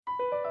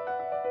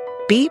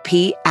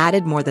BP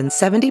added more than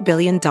 $70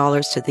 billion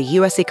to the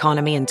U.S.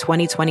 economy in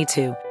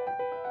 2022.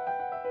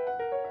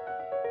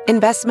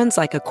 Investments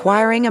like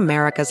acquiring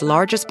America's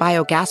largest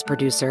biogas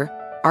producer,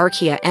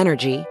 Archaea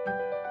Energy,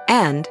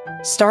 and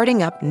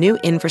starting up new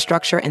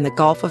infrastructure in the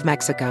Gulf of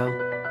Mexico.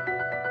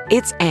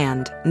 It's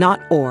and,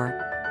 not or.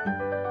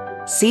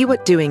 See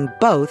what doing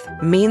both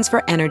means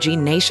for energy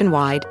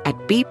nationwide at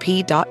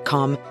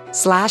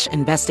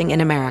bp.com/investing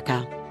in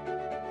America.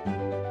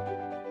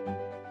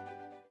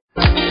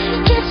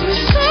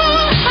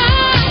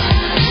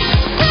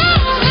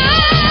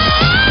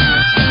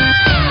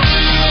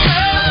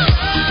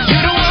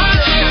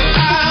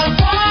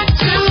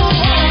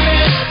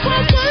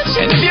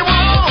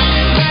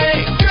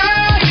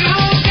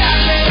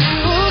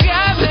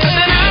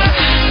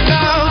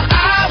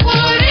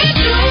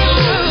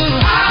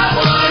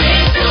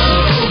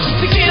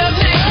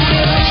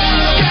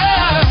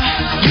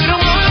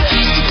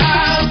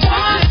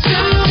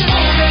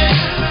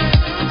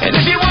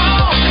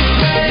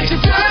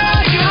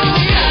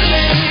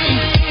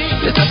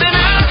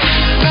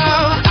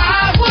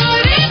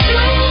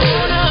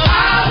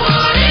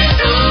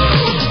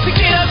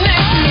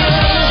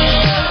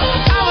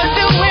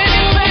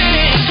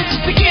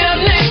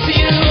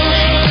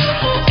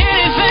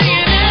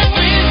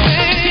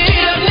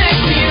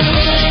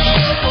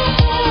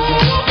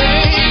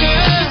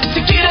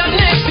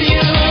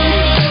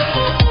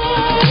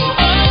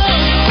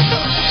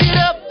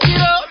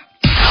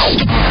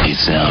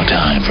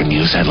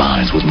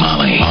 Headlines with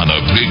Molly on the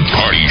Big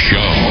Party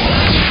Show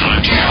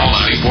on Channel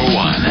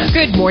 94.1.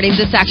 Good morning.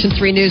 This Action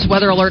 3 News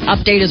weather alert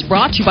update is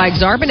brought to you by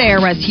Exarban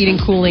ARS Heating,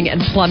 Cooling,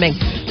 and Plumbing.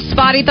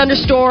 Spotty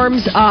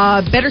thunderstorms,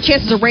 better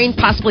chances of rain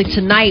possibly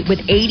tonight with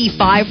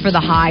 85 for the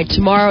high.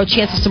 Tomorrow,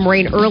 chance of some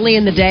rain early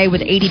in the day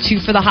with 82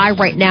 for the high.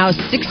 Right now,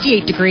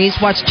 68 degrees.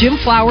 Watch Jim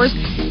Flowers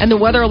and the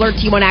weather alert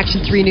team on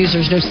Action 3 News.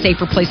 There's no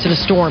safer place in a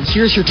storm.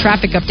 Here's your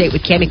traffic update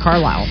with Cammie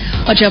Carlisle.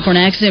 Watch out for an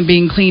accident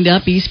being cleaned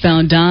up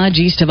eastbound Dodge,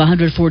 east of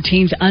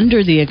 114th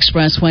under the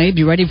expressway.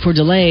 Be ready for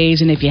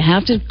delays. And if you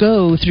have to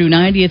go through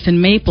 90th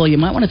and Maple, you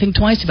might want to think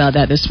twice about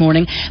that this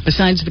morning.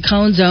 Besides the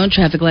cone zone,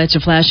 traffic lights are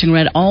flashing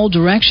red all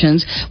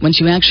directions. Once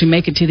you actually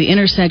make it to the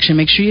intersection,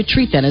 make sure you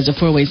treat that as a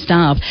four-way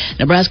stop.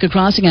 Nebraska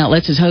Crossing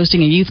Outlets is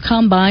hosting a youth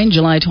combine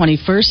July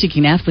 21st,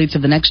 seeking athletes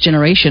of the next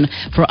generation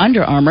for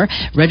Under Armour.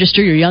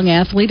 Register your young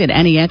athlete at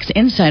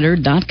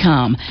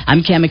nexinsider.com.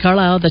 I'm Cammie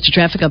Carlisle. That's your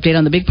traffic update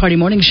on the Big Party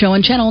Morning Show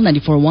on Channel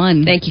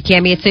 94.1. Thank you,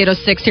 Cammie. It's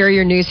 8:06. Here are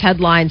your news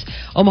headlines.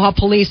 Omaha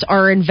police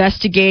are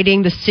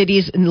investigating the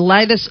city's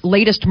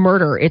latest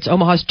murder. It's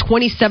Omaha's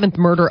 27th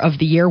murder of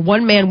the year.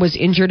 One man was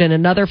injured and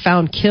another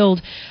found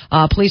killed.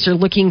 Police are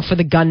looking for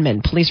the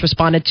gunman. Police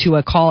responded to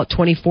a call at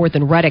 24th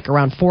and Reddick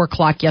around 4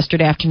 o'clock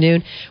yesterday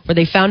afternoon where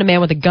they found a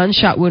man with a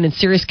gunshot wound in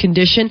serious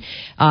condition.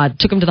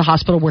 Took him to the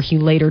hospital where he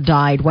later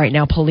died. Right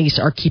now, police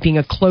are keeping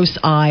a close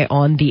eye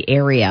on the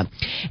area.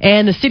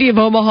 And the city of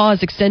Omaha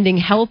is extending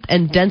health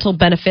and dental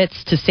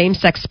benefits to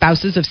same-sex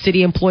spouses of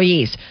city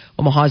employees.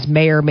 Omaha's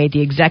mayor made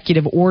the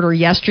executive order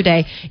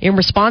yesterday in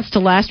response to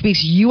last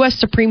week's U.S.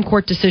 Supreme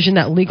Court decision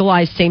that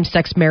legalized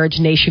same-sex marriage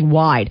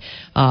nationwide.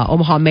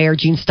 Omaha Mayor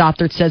Gene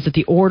Stothert says that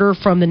the order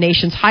from the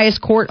nation's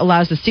highest court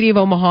allows the city of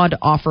Omaha to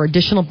offer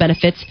additional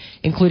benefits,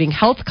 including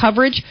health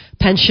coverage,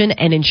 pension,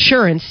 and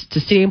insurance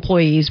to city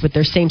employees with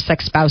their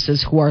same-sex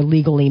spouses who are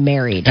legally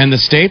married. And the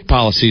state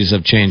policies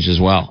have changed as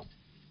well.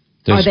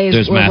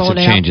 There's massive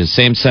changes.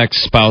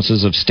 Same-sex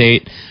spouses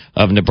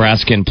of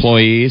Nebraska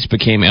employees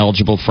became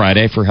eligible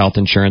Friday for health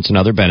insurance and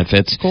other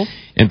benefits. Cool.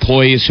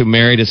 Employees who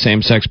married a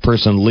same-sex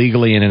person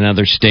legally in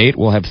another state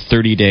will have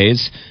 30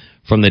 days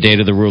from the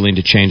date of the ruling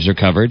to change their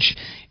coverage.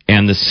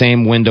 And the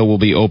same window will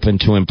be open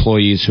to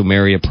employees who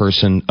marry a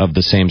person of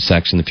the same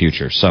sex in the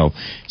future. So,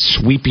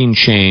 sweeping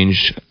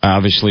change.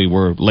 Obviously,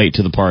 we're late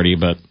to the party,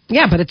 but...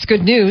 Yeah, but it's good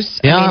news.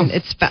 Yeah. I mean,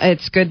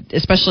 it's good,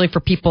 especially for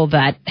people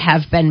that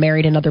have been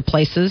married in other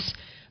places.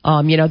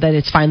 That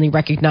it's finally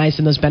recognized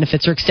and those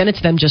benefits are extended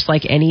to them just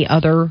like any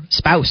other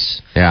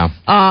spouse. Yeah.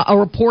 A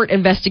report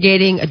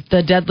investigating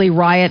the deadly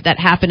riot that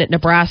happened at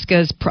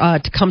Nebraska's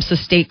Tecumseh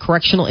State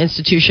Correctional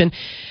Institution.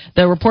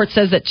 The report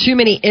says that too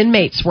many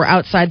inmates were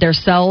outside their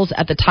cells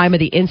at the time of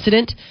the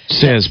incident.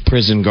 Says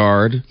prison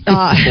guard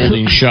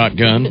holding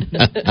shotgun.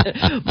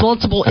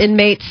 Multiple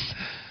inmates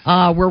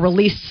were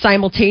released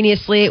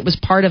simultaneously. It was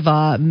part of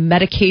a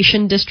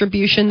medication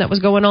distribution that was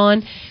going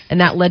on,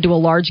 and that led to a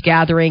large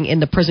gathering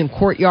in the prison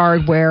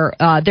courtyard where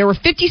there were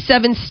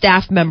 57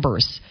 staff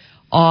members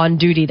on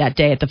duty that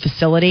day at the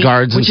facility.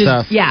 Guards and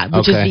stuff? Yeah,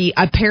 which is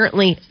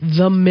apparently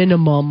the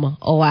minimum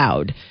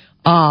allowed.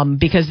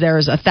 Because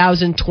there's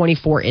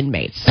 1,024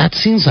 inmates. That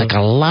seems like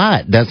a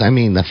lot. The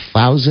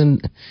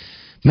 1,000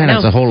 Man,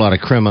 that's a whole lot of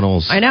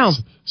criminals. I know.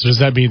 So does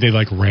that mean they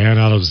ran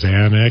out of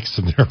Xanax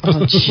and they're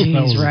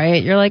jeez,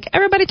 right? You're like,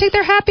 everybody take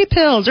their happy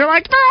pills. You're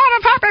like, they're out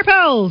of happy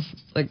pills.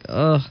 It's like,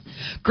 ugh.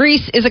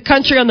 Greece is a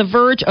country on the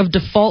verge of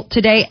default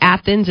today.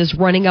 Athens is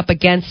running up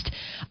against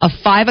a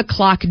 5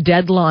 o'clock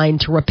deadline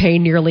to repay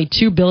nearly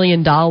 $2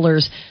 billion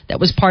that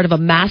was part of a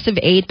massive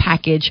aid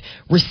package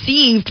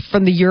received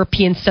from the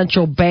European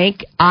Central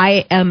Bank,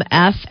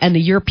 IMF, and the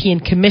European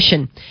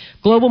Commission.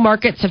 Global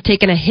markets have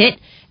taken a hit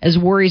as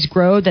worries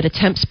grow that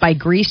attempts by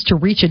Greece to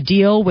reach a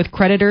deal with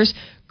creditors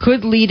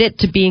could lead it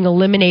to being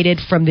eliminated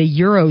from the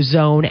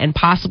Eurozone and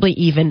possibly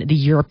even the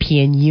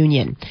European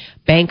Union.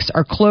 Banks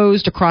are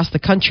closed across the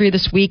country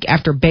this week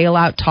after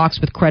bailout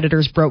talks with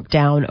creditors broke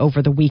down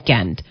over the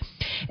weekend.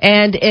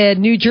 And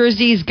New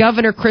Jersey's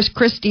Governor Chris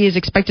Christie is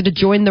expected to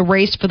join the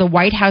race for the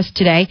White House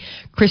today.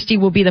 Christie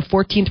will be the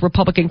 14th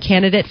Republican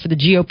candidate for the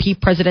GOP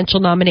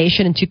presidential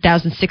nomination in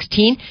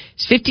 2016.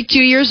 He's 52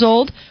 years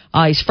old.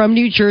 He's from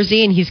New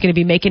Jersey, and he's going to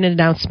be making an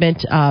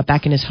announcement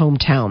back in his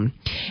hometown.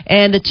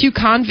 And the 2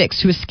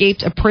 convicts who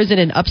escaped a prison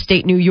in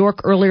upstate New York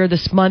earlier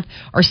this month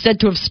are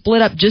said to have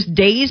split up just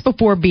days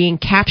before being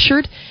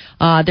captured.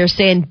 They're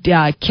saying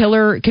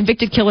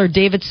convicted killer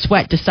David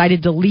Sweat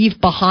decided to leave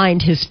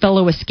behind his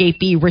fellow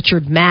escapee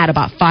Richard Matt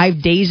about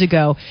 5 days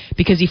ago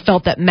because he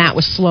felt that Matt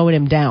was slowing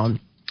him down.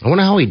 I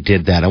wonder how he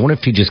did that. I wonder if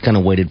he just kind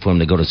of waited for him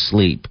to go to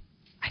sleep.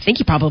 I think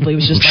he probably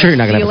was just I'm sure you're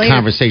not going to have a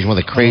conversation with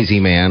a crazy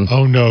man.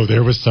 Oh, no,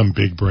 there was some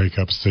big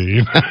breakup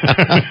scene.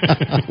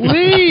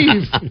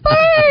 Leave!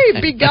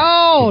 Hey, be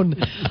gone!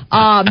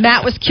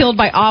 Matt was killed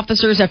by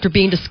officers after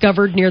being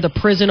discovered near the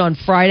prison on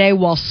Friday,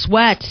 while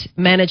Sweat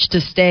managed to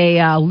stay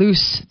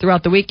loose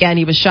throughout the weekend.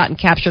 He was shot and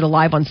captured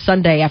alive on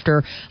Sunday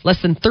after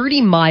less than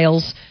 30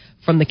 miles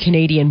from the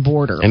Canadian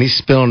border. And he's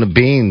spilling the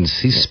beans.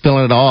 He's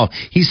spilling it all.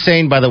 He's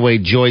saying, by the way,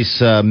 Joyce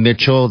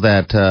Mitchell,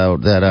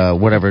 that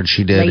whatever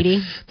she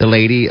did, the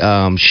lady,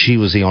 she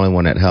was the only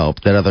one that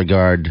helped. That other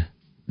guard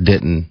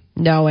didn't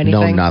know anything.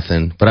 Know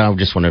nothing. But I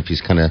just wonder if he's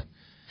kind of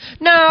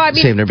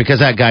saving her, because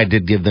that guy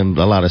did give them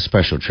a lot of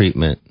special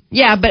treatment.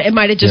 Yeah, but it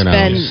might have just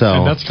been.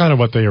 And that's kind of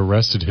what they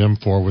arrested him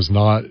for, was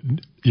not.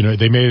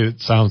 They made it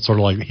sound sort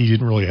of like he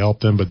didn't really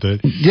help them, but that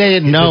they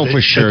didn't know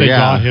for sure. They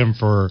got him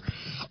for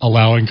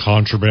allowing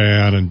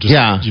contraband and just,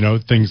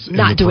 things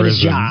not in the doing prison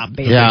his job,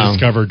 basically. They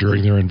discovered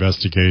during their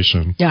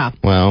investigation. Yeah.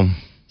 Well.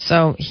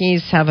 So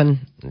he's going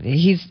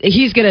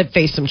to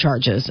face some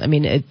charges. I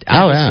mean,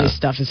 obviously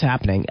stuff is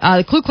happening.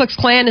 The Ku Klux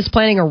Klan is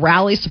planning a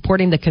rally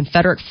supporting the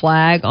Confederate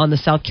flag on the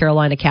South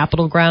Carolina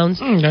Capitol grounds.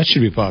 That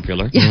should be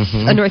popular. Yes,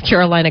 a North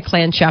Carolina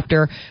Klan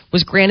chapter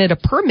was granted a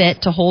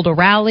permit to hold a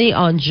rally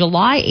on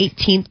July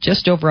 18th,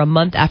 just over a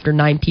month after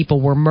 9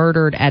 people were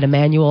murdered at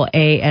Emmanuel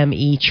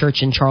AME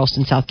Church in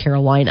Charleston, South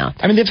Carolina.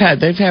 I mean, they've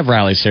had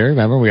rallies here.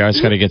 Remember, we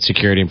always got to get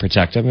security and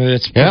protect them.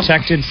 It's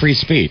protected free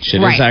speech. It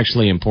is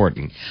actually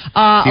important.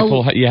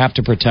 You have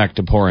to protect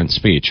abhorrent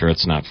speech, or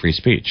it's not free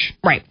speech.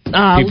 Right.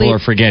 People are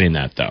forgetting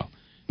that, though.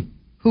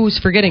 Who's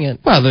forgetting it?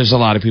 Well, there's a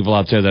lot of people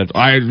out there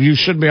that you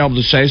shouldn't be able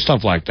to say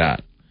stuff like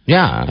that.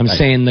 Yeah. I'm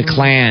saying the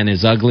Klan,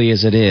 as ugly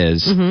as it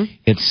is,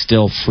 it's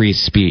still free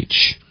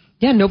speech.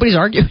 Yeah, nobody's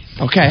arguing.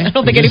 Okay. I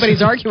don't think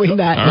anybody's arguing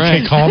that. All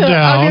right. Okay, calm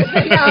down.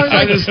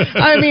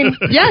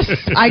 Yes,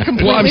 I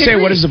completely I'm saying,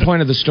 agree. what is the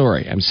point of the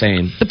story? I'm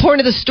saying the point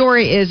of the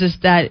story is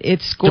that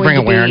it's going to bring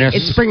awareness.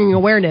 It's bringing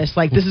awareness.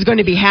 Like, this is going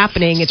to be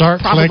happening.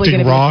 Start it's probably going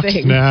to collecting be rocks a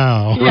thing.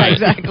 now. Yeah,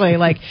 exactly.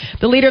 Like,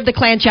 the leader of the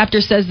Klan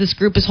chapter says this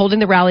group is holding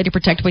the rally to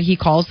protect what he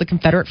calls the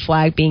Confederate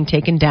flag being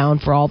taken down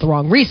for all the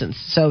wrong reasons.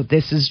 So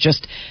this is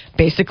just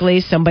basically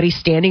somebody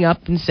standing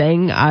up and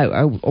saying,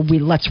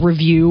 let's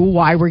review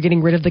why we're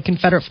getting rid of the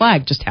Confederate flag.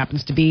 Just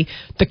happens to be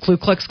the Ku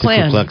Klux Klan.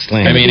 The Ku Klux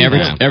Klan. I mean,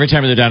 every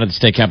time they're down at the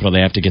state capitol,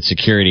 they have to get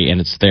security,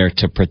 and it's there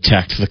to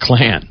protect the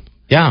Klan.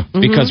 Yeah.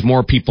 Because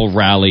more people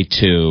rally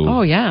to...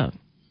 Oh, yeah.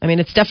 I mean,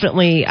 it's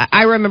definitely...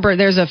 I remember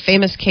there's a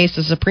famous case,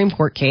 a Supreme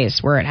Court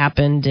case, where it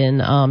happened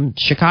in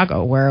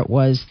Chicago, where it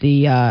was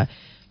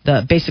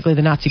basically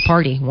the Nazi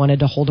Party wanted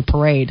to hold a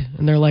parade,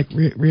 and they're like,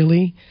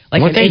 really?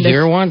 Like, weren't they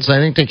here once? I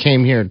think they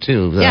came here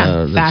too.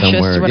 Fascists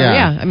somewhere. or whatever.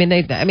 Yeah, I mean,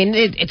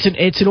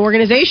 it's an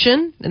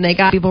organization, and they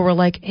got people were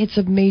like, it's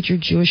a major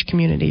Jewish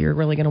community. You're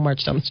really going to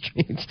march down the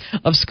streets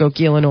of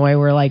Skokie, Illinois,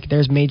 where like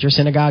there's major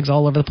synagogues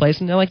all over the place,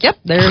 and they're like, yep,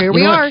 here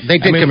we are. They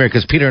did come here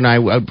because Peter and I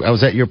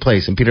was at your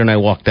place, and Peter and I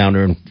walked down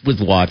there and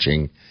was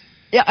watching.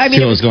 Yeah, I mean,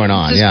 see what was going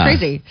on. It's yeah,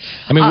 crazy.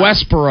 I mean,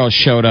 Westboro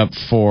showed up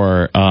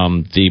for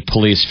the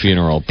police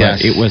funeral,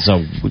 but it was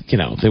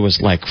there was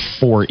like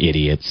 4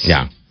 idiots.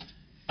 Yeah.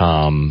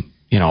 All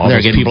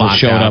those people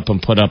showed up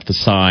and put up the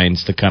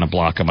signs to kind of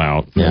block them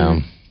out. Yeah.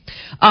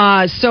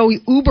 So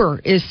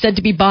Uber is said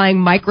to be buying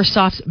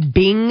Microsoft's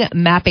Bing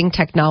mapping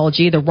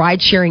technology. The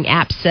ride-sharing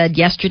app said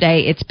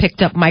yesterday it's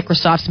picked up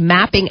Microsoft's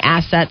mapping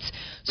assets,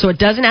 so it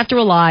doesn't have to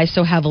rely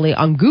so heavily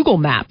on Google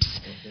Maps.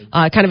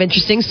 Kind of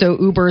interesting. So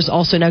Uber is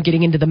also now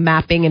getting into the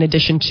mapping in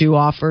addition to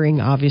offering,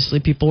 obviously,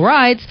 people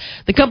rides.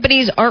 The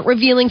companies aren't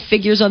revealing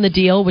figures on the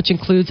deal, which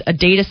includes a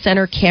data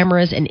center,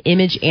 cameras, and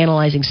image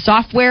analyzing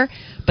software.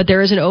 But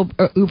there is an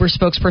Uber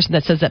spokesperson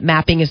that says that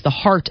mapping is the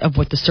heart of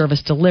what the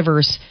service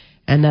delivers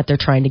and that they're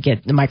trying to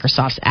get the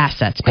Microsoft's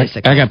assets,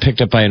 basically. I got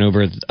picked up by an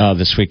Uber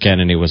this weekend,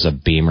 and it was a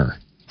Beamer.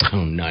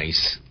 Oh,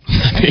 nice.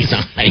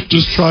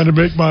 Just trying to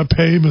make my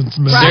payments,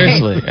 man. Right.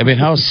 Seriously. I mean,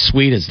 how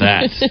sweet is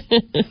that? That's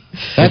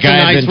the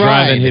guy a nice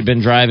ride. He'd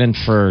been driving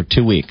for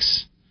 2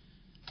 weeks.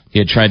 He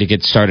had tried to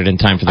get started in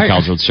time for the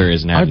College World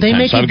Series and are hadn't they time.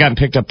 making- So I've gotten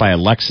picked up by a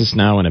Lexus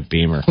now and a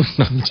Beamer.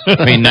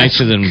 I mean,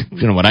 nicer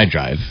than what I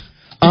drive.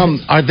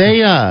 Are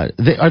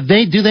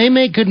they? Do they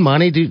make good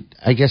money? Do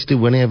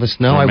any of us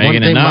know? They're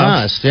making they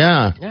enough. must.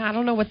 Yeah. Yeah, I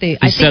don't know what they...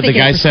 The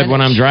guy said,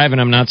 when I'm driving,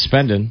 I'm not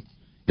spending.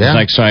 Yeah. He's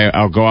like, so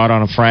I'll go out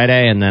on a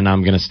Friday, and then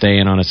I'm going to stay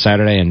in on a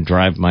Saturday and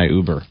drive my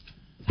Uber.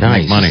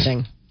 Nice. Money.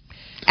 Interesting.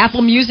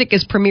 Apple Music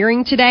is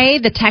premiering today.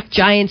 The tech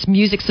giant's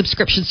music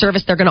subscription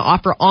service, they're going to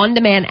offer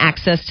on-demand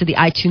access to the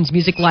iTunes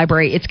music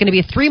library. It's going to be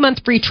a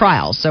 3-month free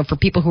trial. So for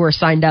people who are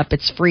signed up,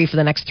 it's free for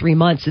the next 3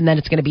 months, and then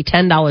it's going to be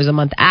 $10 a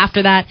month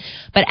after that.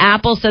 But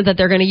Apple said that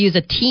they're going to use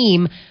a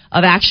team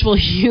of actual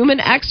human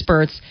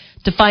experts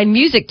to find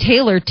music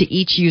tailored to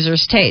each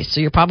user's taste. So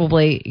you're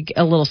probably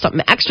a little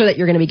something extra that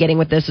you're going to be getting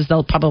with this is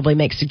they'll probably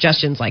make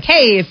suggestions like,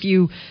 hey, if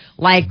you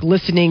like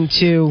listening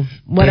to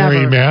whatever.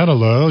 Barry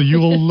Manilow, you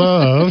will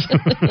love.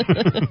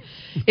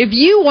 If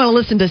you want to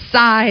listen to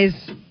Size,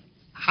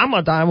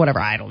 Hamadan, whatever,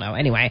 I don't know.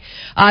 Anyway,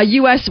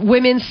 U.S.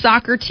 women's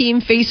soccer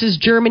team faces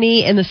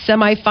Germany in the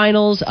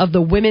semifinals of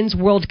the Women's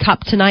World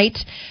Cup tonight.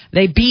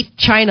 They beat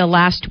China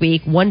last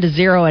week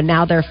 1-0, and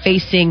now they're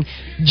facing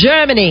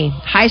Germany.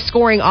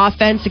 High-scoring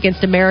offense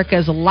against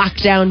America's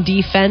lockdown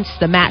defense.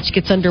 The match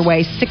gets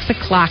underway 6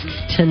 o'clock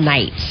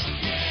tonight.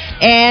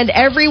 And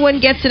everyone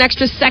gets an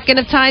extra second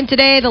of time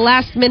today. The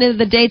last minute of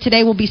the day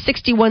today will be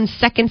 61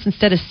 seconds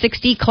instead of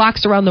 60.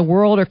 Clocks around the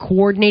world are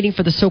coordinating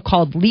for the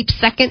so-called leap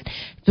second.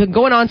 It's been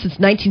going on since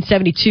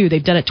 1972.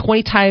 They've done it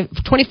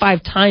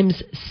 25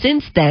 times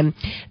since then.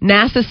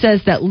 NASA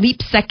says that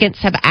leap seconds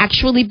have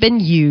actually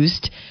been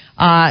used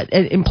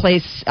in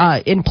place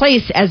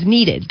as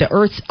needed. The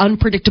Earth's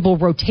unpredictable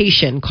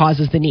rotation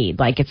causes the need.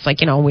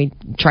 We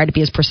try to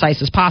be as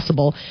precise as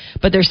possible,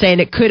 but they're saying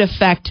it could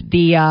affect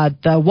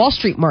the Wall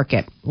Street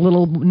market. A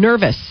little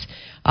nervous.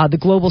 The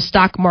global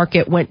stock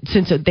market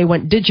since they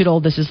went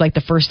digital. This is like the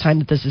first time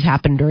that this has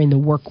happened during the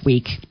work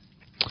week.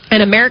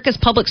 And America's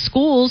public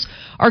schools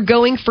are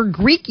going for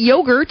Greek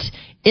yogurt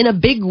in a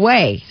big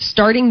way.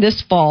 Starting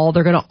this fall,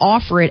 they're going to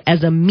offer it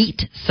as a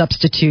meat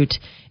substitute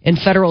in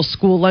federal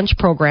school lunch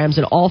programs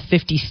in all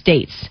 50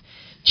 states.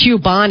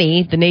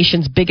 Chobani, the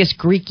nation's biggest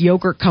Greek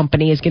yogurt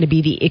company, is going to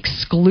be the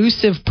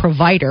exclusive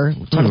provider.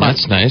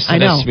 That's nice. I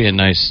know. That has to be a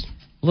nice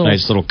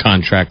little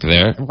contract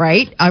there.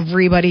 Right.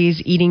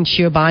 Everybody's eating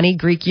Chobani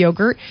Greek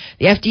yogurt.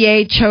 The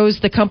FDA chose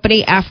the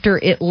company after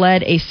it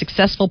led a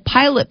successful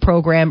pilot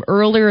program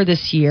earlier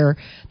this year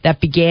that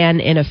began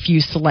in a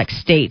few select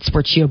states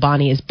where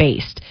Chobani is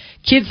based.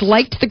 Kids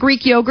liked the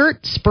Greek yogurt,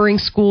 spurring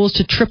schools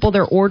to triple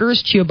their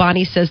orders.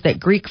 Chobani says that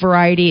Greek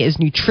variety is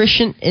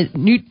nutrient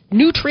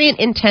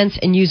intense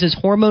and uses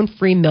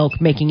hormone-free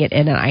milk, making it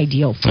an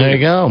ideal food. There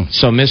you go.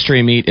 So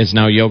mystery meat is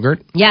now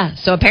yogurt? Yeah,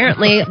 so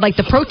apparently, like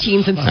the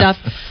proteins and stuff,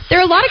 there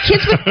are a lot of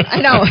kids with...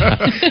 I know.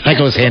 That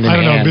goes hand in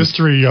hand. I don't know,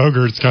 mystery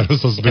yogurt's kind of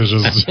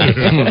suspicious.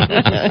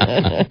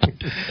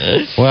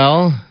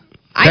 Well...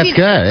 That's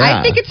good. Yeah.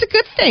 I think it's a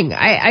good thing.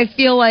 I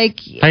feel like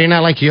how do you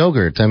not like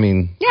yogurt? I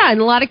mean, yeah, and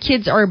a lot of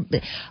kids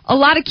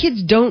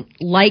don't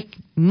like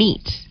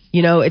meat.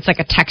 It's like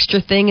a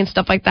texture thing and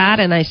stuff like that.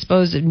 And I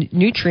suppose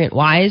nutrient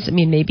wise,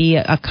 maybe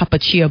a cup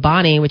of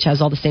Chobani, which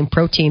has all the same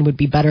protein, would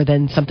be better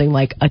than something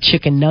like a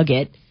chicken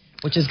nugget,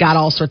 which has got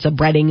all sorts of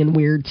breading and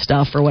weird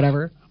stuff or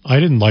whatever. I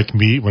didn't like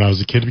meat when I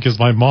was a kid because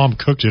my mom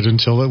cooked it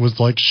until it was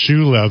like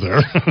shoe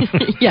leather.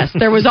 Yes,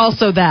 there was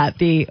also that.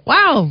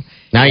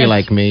 Now you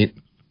like meat.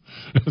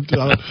 Of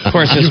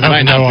course, this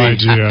might not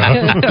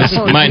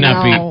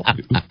be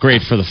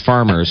great for the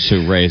farmers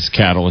who raise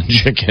cattle and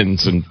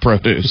chickens and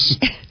produce.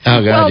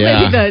 Oh, God,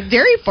 maybe the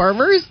dairy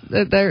farmers,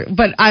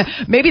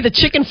 maybe the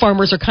chicken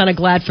farmers are kind of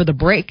glad for the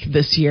break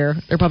this year.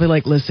 They're probably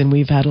like, listen,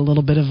 they had a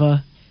little bit of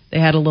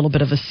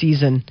a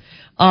season.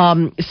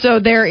 So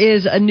there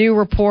is a new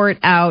report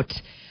out.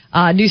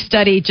 New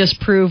study just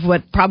proved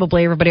what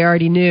probably everybody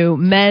already knew.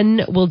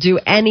 Men will do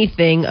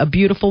anything a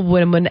beautiful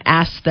woman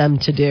asks them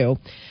to do.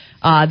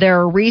 There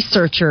are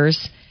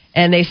researchers,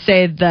 and they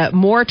say that the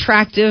more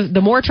attractive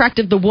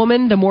the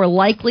woman, the more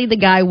likely the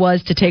guy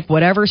was to take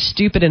whatever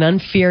stupid and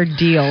unfair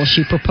deal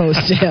she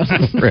proposed to him.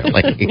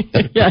 Really?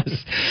 Yes.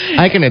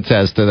 I can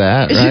attest to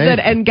that, right? She said,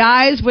 and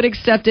guys would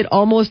accept it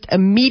almost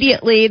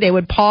immediately. They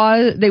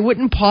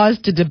wouldn't pause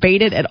to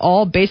debate it at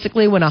all.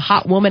 Basically, when a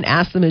hot woman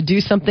asked them to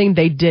do something,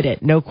 they did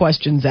it. No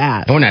questions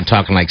asked. And we're not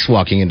talking like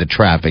walking into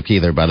traffic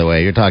either, by the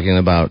way. You're talking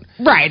about...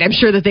 Right. I'm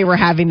sure that they were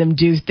having them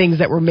do things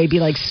that were maybe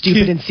like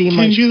stupid and seem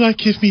like... Can you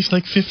give me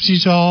like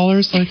 $50?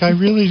 $200? Like, I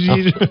really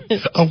need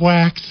a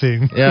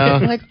waxing. Yeah.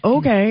 Like,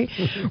 okay.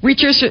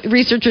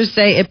 Researchers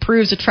say it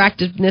proves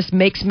attractiveness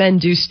makes men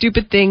do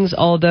stupid things,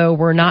 although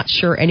we're not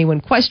sure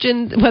anyone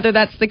questioned whether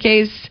that's the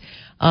case.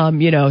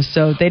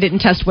 So they didn't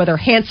test whether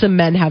handsome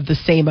men have the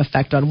same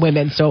effect on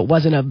women, so it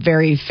wasn't a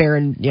very fair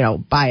and,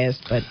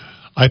 biased, but...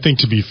 I think,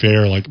 to be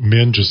fair, like,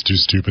 men just do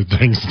stupid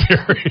things,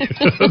 period.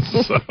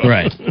 So,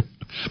 Right.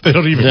 They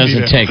don't even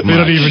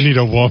need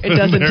a woman. It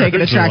doesn't take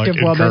an attractive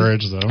woman.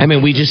 Encourage them. I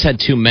mean, we just had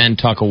 2 men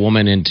talk a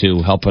woman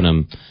into helping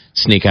him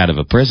sneak out of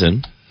a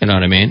prison. You know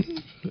what I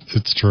mean?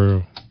 It's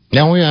true.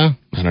 No, yeah.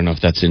 I don't know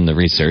if that's in the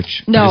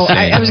research. No,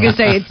 I was going to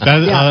say...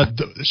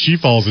 she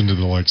falls into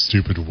the,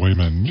 stupid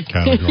women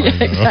category,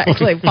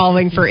 exactly,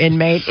 falling for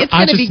inmate. It's I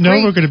going to be just know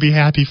great. we're going to be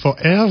happy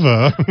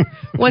forever.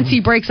 Once he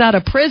breaks out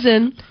of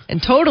prison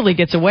and totally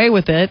gets away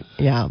with it,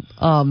 yeah.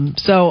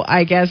 So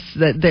I guess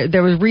that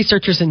there were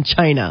researchers in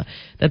China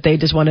that they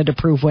just wanted to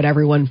prove what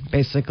everyone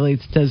basically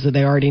says that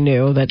they already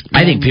knew. That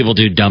I think people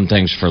do dumb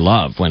things for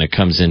love when it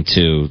comes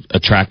into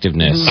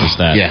attractiveness. Is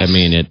that, Yes. I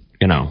mean,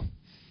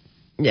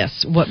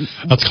 Yes. What?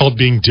 That's called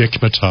being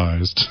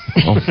dickmatized.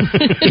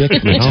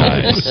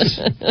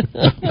 Dickmatized.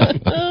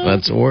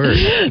 That's a word.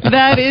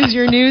 That is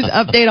your news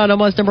update on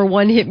Omaha's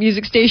 #1 hit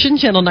music station,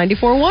 Channel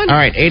 94.1. All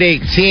right,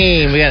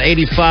 8:18. We got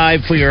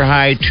 85 for your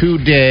high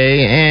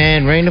today,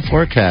 and rain to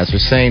forecast. We're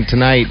saying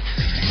tonight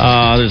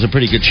there's a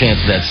pretty good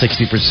chance of that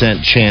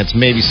 60% chance,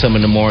 maybe some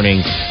in the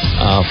morning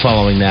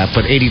following that.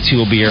 But 82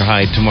 will be your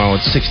high tomorrow.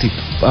 It's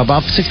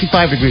about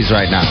 65 degrees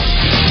right now.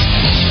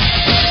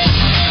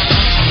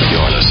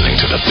 You're listening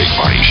to The Big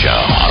Party Show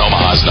on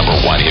Omaha's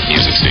 #1 hit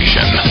music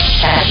station.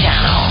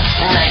 Channel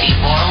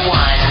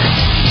 94.1.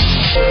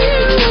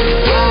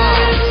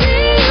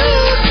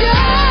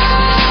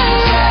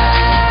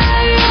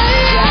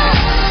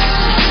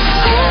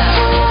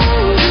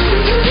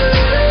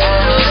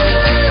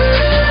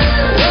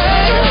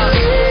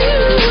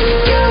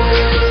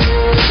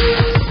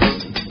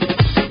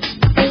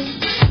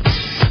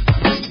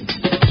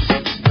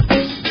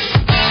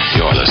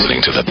 You're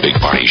listening to The Big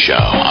Party Show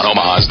on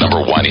Omaha's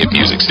 #1 hit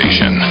music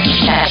station.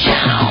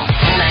 Channel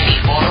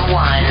 94.1.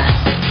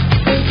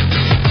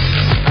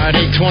 All right,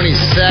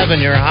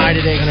 8:27. Your high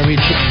today going to reach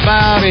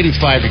about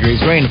 85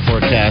 degrees. Rain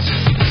forecast.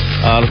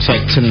 Looks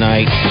like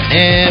tonight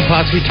and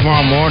possibly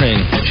tomorrow morning.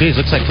 Geez,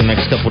 looks like the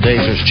next couple of days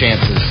there's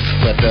chances,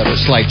 but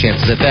there's slight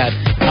chances at that.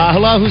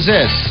 Hello, who's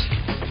this?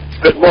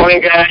 Good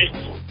morning, guys.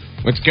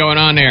 What's going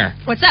on there?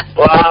 What's up?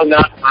 Well,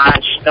 not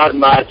much. I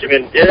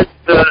mean,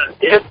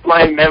 if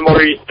my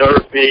memory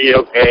serves me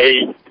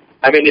okay,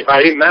 I mean, if I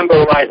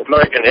remember right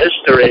American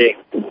history,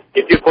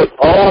 if you put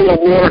all the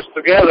wars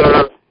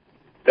together,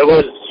 there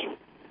were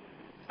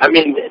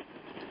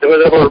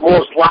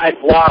more lives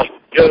lost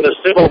during the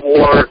Civil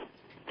War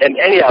than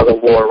any other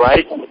war,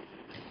 right?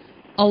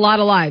 A lot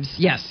of lives,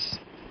 yes.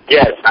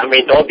 Yes, I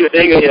mean, don't you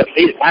think they at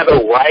least have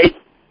a right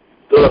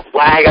to the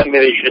flag? I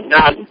mean, they should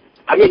not.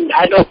 I mean,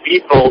 I know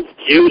people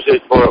use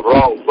it for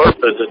wrong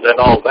purposes and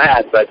all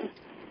that, but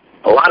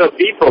a lot of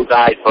people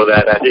died for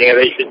that. I think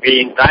they should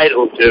be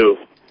entitled to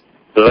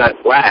that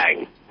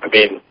flag. I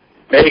mean,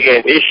 making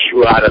an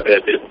issue out of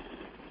it is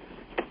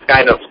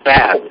kind of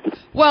sad.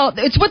 Well,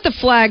 it's what the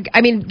flag,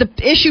 I mean, the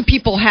issue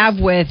people have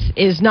with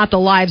is not the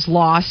lives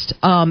lost.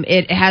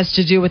 It has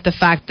to do with the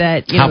fact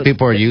that, how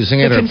people are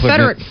using it. The or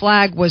Confederate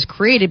flag was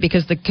created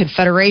because the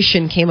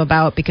Confederation came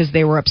about because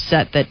they were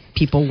upset that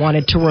people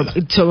wanted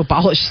to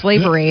abolish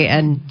slavery.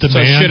 And so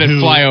should it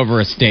fly over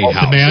a state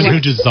house? The man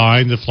who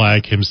designed the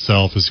flag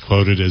himself is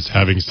quoted as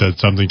having said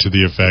something to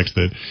the effect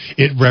that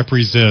it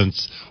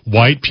represents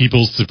white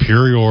people's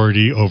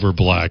superiority over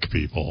black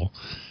people.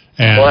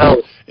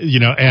 And,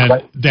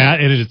 that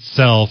in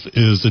itself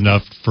is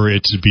enough for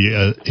it to be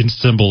a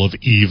symbol of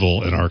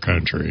evil in our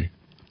country.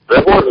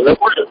 There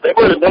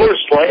were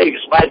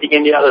slaves fighting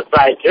in the other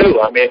side, too.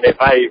 I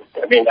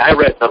mean, I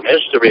read some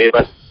history,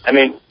 but, I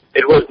mean,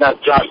 it was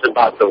not just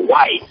about the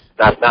white.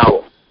 Not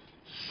now.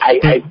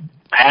 I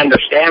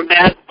understand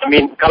that. I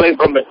mean, coming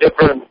from a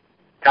different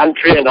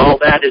country and all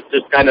that, it's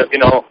just kind of,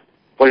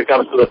 when it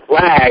comes to the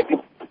flag,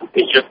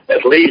 it should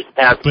at least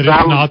have But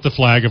it's not the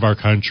flag of our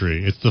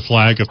country. It's the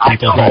flag of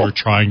people who are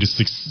trying to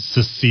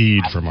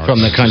secede from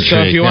the country.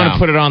 So if you want to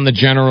put it on the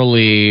General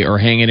Lee or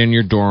hang it in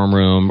your dorm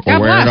room or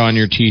wear it on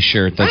your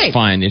T-shirt, that's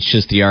fine. It's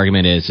just the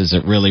argument is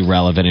it really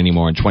relevant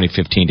anymore in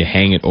 2015 to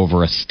hang it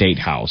over a state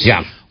house?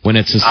 Yeah. When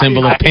it's a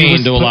symbol of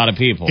pain to a lot of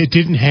people. It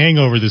didn't hang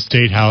over the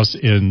State House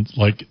in,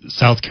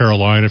 South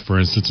Carolina, for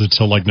instance,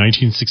 until,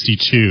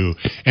 1962.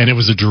 And it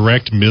was a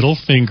direct middle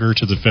finger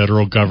to the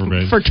federal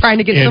government. For trying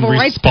to get civil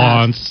rights in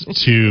response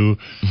to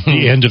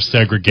the end of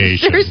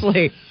segregation.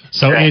 Seriously.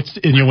 So it's,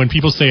 when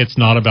people say it's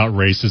not about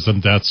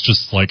racism, that's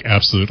just,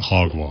 absolute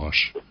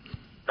hogwash.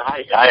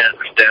 I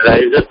understand that.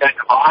 It's just kind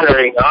of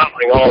honoring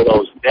all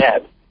those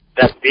dead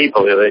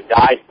people that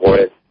died for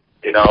it,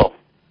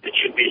 It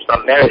should be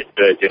some merit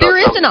to it. There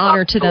is an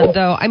honor to them,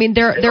 though. I mean,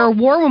 there are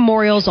war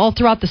memorials all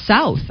throughout the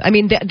South. I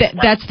mean,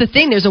 that's the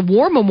thing. There's a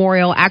war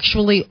memorial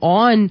actually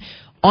on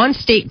on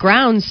state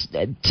grounds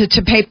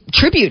to pay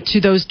tribute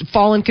to those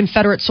fallen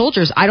Confederate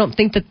soldiers. I don't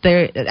think that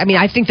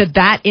I think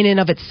that in and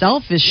of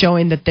itself is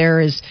showing that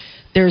there's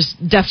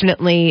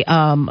definitely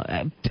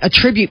a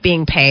tribute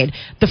being paid.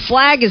 The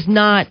flag is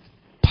not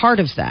part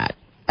of that.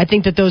 I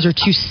think that those are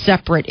two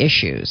separate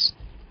issues.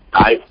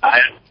 I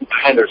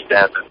understand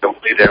that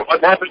completely.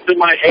 What happened to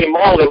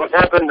Molly? What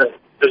happened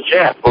to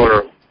Jeff?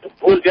 Or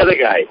who's the other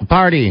guy?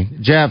 Party,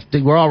 Jeff.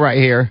 We're all right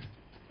here.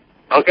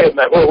 Okay,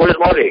 where's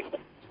Molly?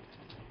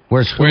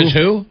 Where's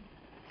who?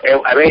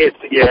 I mean,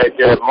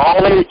 it's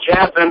Molly,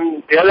 Jeff,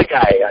 and the other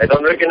guy. I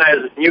don't recognize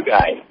this new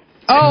guy.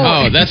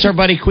 Oh, that's our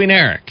buddy Queen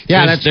Eric.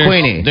 Yeah, that's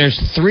Queenie. There's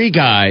 3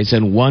 guys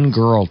and 1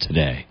 girl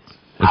today.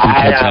 Okay,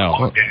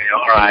 all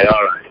right.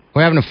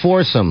 We're having a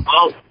foursome.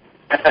 Well,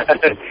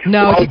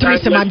 no,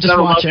 threesome. I'm just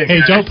watching.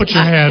 Hey, don't put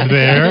your hand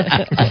there.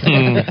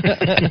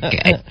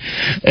 Okay.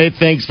 Hey,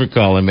 thanks for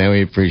calling, man.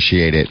 We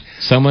appreciate it.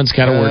 Someone's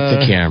got to work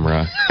the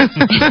camera.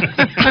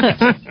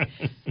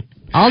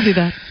 I'll do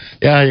that.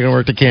 Yeah, you're going to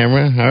work the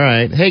camera? All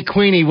right. Hey,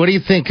 Queenie, what do you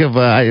think of,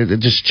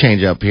 just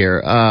change up here,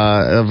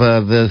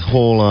 of the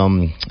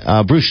whole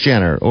Bruce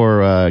Jenner,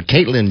 or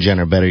Caitlyn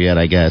Jenner, better yet,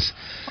 I guess,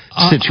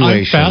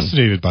 situation? I'm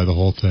fascinated by the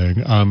whole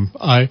thing.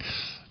 I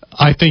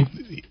think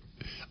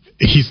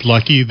she's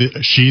lucky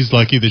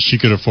that she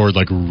could afford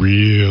like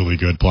really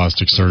good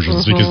plastic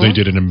surgeons because they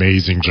did an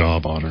amazing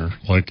job on her.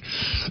 Like,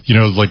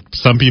 like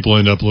some people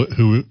end up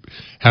who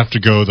have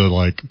to go the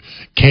like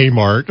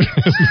Kmart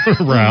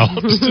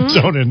route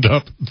don't end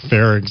up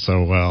faring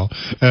so well.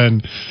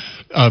 And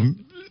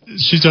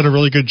she's done a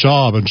really good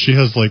job, and she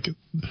has like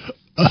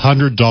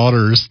 100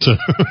 daughters to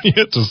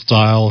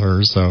style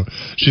her, so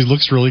she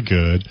looks really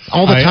good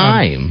all the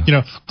time.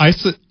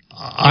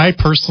 I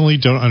personally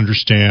don't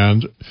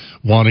understand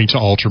wanting to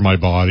alter my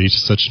body to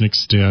such an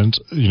extent,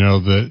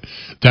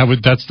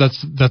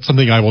 that's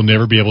something I will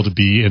never be able to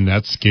be in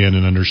that skin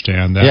and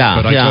understand that.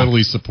 Yeah, but I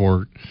totally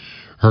support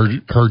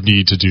her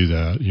need to do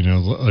that.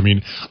 I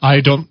mean,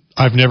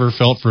 I've never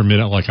felt for a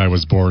minute like I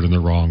was born in the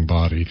wrong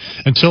body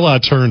until I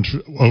turned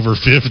over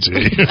 50.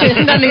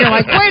 And then you're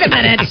like, wait a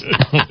minute.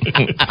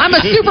 I'm a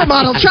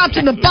supermodel trapped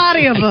in the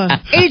body of an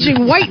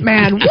aging white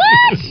man.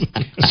 What?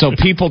 So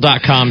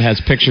People.com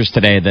has pictures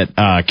today that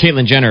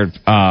Caitlyn Jenner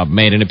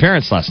made an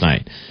appearance last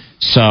night.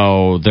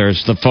 So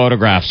the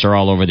photographs are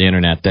all over the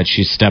internet that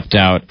she stepped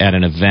out at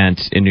an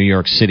event in New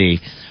York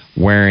City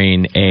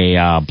wearing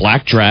a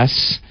black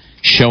dress,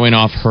 showing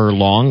off her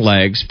long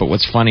legs. But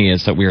what's funny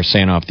is that we were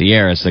saying off the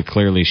air is that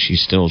clearly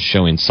she's still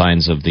showing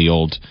signs of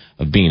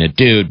being a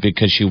dude,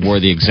 because she wore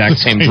the exact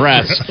same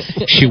dress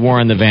she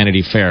wore in the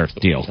Vanity Fair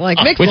deal,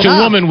 which a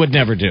woman would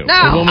never do. No.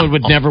 A woman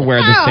would never wear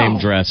the same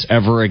dress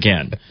ever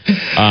again.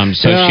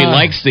 So she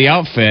likes the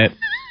outfit,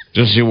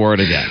 just she wore it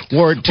again.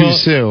 Wore it too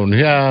soon,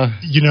 yeah.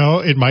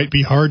 It might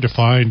be hard to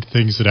find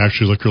things that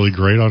actually look really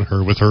great on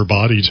her with her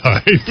body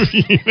type.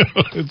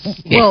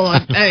 Well,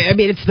 I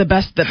mean, it's the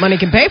best that money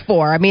can pay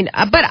for. I mean,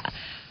 but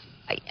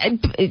I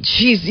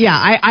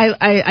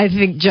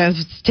think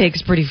Jeff's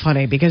take's pretty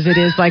funny, because it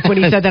is like when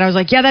he said that, I was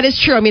like, yeah, that is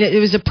true. I mean, it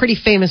was a pretty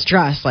famous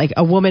dress, like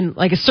a woman,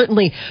 like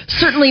certainly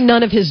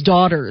none of his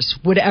daughters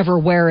would ever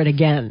wear it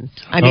again.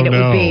 I mean,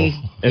 would be.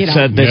 They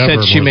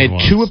said she made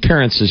 2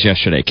 appearances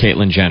yesterday,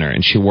 Caitlyn Jenner,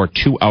 and she wore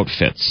 2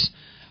 outfits.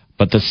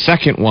 But the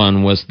second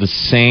one was the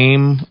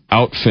same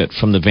outfit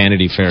from the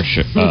Vanity Fair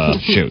shoot.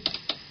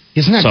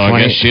 Isn't that funny?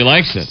 I guess she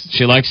likes it.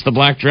 She likes the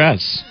black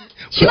dress.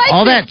 She really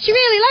likes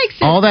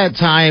it. All that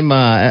time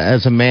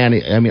as a man,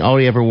 I mean, all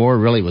he ever wore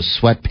really was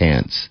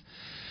sweatpants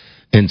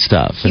and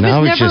stuff. He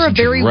was never a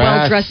very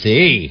well-dressed.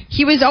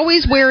 He was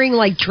always wearing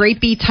like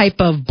drapey type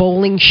of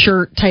bowling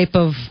shirt type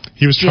of.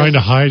 He was trying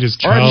to hide his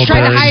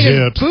childbearing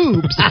hips. His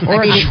boobs.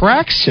 Or a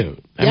tracksuit.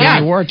 I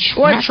mean, he wore a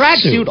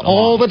tracksuit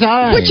all the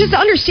time. Which is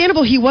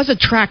understandable. He was a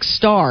track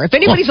star. If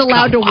anybody's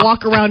allowed to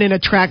walk around in a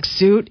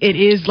tracksuit, it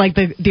is like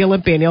the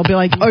Olympian. He'll be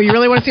like, oh, you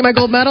really want to see my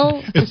gold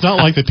medal? It's not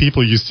like the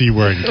people you see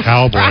wearing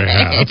cowboy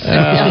hats.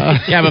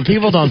 Yeah, but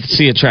people don't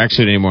see a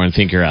tracksuit anymore and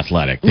think you're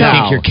athletic. They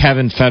think you're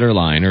Kevin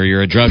Federline or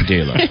you're a drug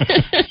dealer.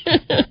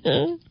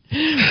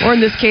 Or in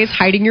this case,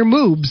 hiding your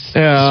moobs.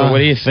 So what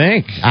do you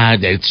think?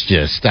 It's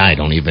just, I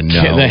don't even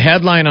know. The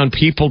headline on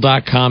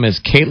People.com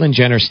is Caitlyn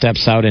Jenner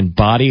steps out in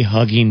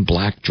body-hugging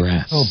black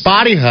dress. Oh,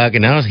 body hug,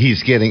 and now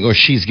she's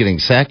getting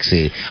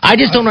sexy. I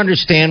just don't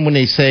understand when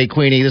they say,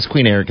 Queenie, this is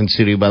Queen Eric in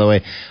studio, by the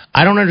way.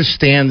 I don't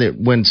understand that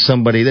when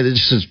somebody, that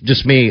is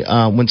just me,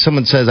 when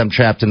someone says I'm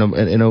trapped in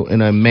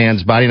a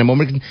man's body in a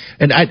moment,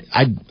 and I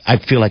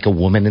feel like a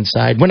woman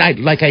inside. When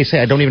like I say,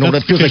 I don't even know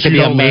what it feels like to be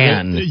a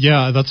man.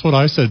 Yeah, that's what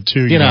I said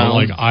too. You know,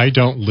 like I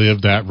don't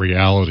live that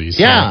reality.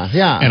 So,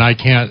 yeah. And I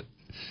can't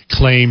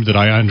claim that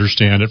I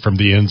understand it from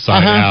the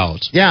inside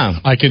out. Yeah.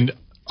 I can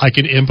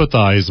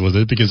empathize with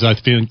it, because I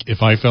think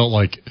if I felt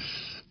like,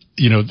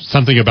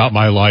 something about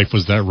my life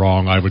was that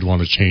wrong, I would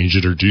want to change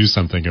it or do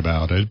something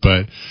about it.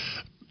 But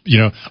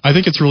I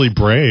think it's really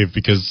brave,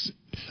 because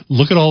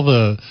look at all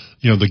the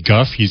the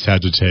guff he's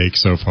had to take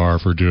so far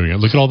for doing it.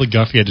 Look at all the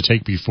guff he had to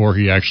take before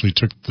he actually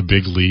took the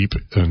big leap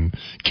and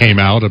came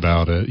out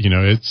about it.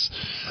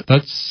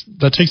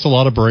 That takes a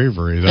lot of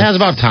bravery. That's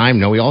about time.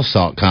 No, we all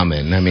saw it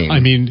coming. I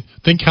mean,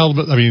 think how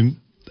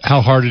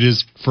hard it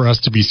is for us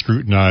to be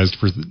scrutinized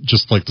for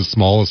just like the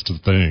smallest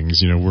of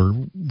things.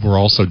 We're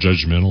all so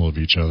judgmental of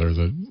each other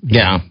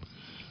that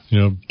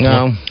no.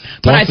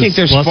 But I think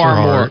there's far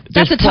more.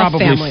 That's There's a tough probably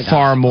family, though.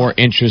 far more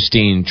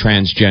interesting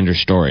transgender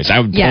stories. I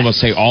would Yes. almost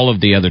say all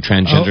of the other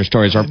transgender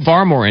stories are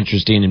far more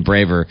interesting and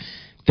braver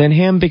than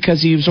him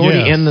because he was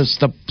already in the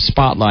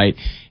spotlight,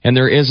 and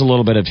there is a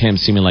little bit of him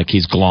seeming like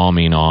he's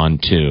glomming on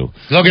to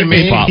Look at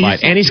me. the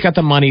spotlight, and he's got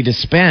the money to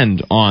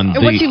spend on.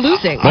 And what's he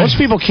losing? Most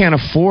people can't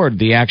afford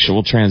the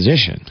actual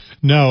transition.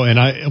 No, and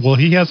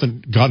he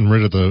hasn't gotten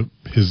rid of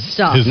his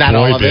Stuff. his Not boy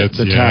all of it, bits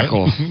the yet.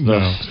 tackle.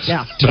 No.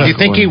 Yeah. Do you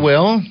think he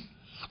will?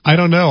 I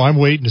don't know. I'm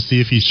waiting to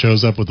see if he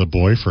shows up with a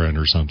boyfriend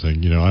or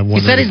something. I'm wondering.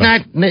 He said he's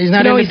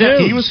not No, into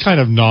dudes. He was kind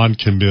of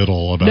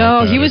non-committal about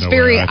No, that he was in a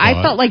very. way, I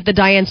thought. felt like the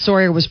Diane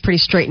Sawyer was pretty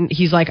straight. And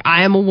he's like,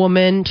 I am a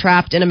woman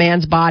trapped in a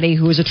man's body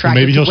who is attracted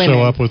Maybe to he'll women.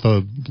 show up with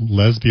a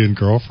lesbian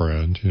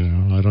girlfriend.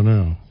 I don't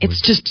know.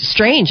 It's just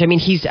strange. I mean,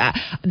 he's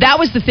that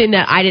was the thing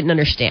that I didn't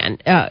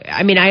understand.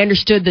 I mean, I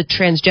understood the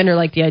transgender,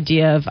 like the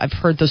idea of I've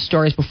heard those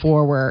stories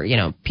before where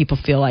people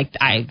feel like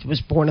I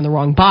was born in the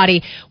wrong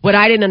body. What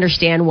I didn't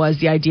understand was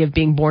the idea of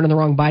being born in the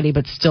wrong body,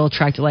 but still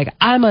attracted. Like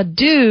I'm a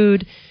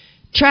dude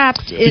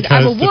trapped in.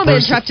 I'm a Because the woman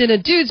person- trapped in a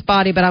dude's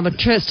body, but I'm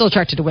still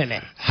attracted to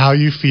women. How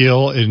you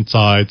feel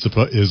inside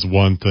is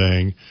one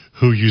thing.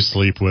 Who you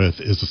sleep with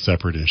is a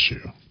separate issue.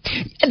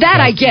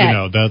 That I get.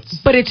 That's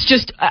But it's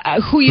just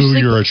who you who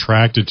sleep you're with.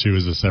 attracted to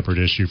is a separate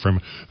issue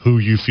from who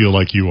you feel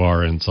like you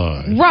are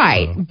inside.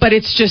 Right, So, but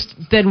it's just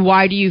then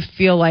why do you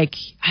feel like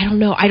I don't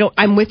know?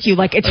 I'm with you.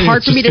 Like it's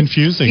hard for just me to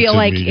confusing feel to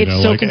like me,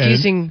 it's so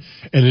confusing.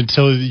 And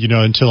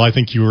until I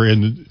think you were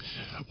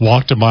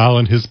walked a mile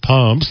in his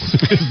pumps,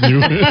 in his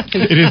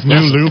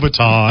new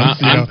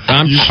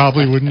Louboutins, you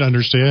probably wouldn't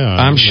understand.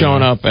 I'm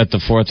showing up at the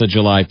 4th of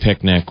July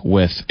picnic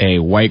with a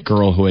white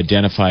girl who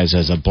identifies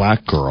as a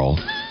black girl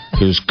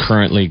who's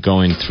currently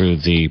going through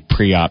the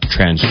pre-op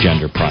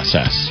transgender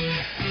process.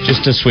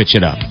 Just to switch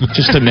it up.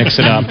 Just to mix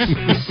it up.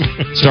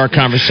 Start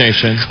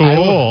conversation.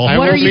 Cool.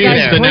 What are you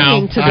guys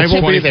bringing to the I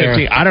will be picnic?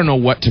 there. I don't know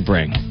what to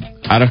bring.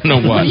 I don't know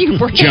What what. are you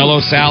bringing? Jello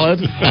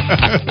salad?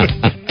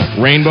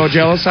 Rainbow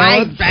Jello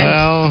salad?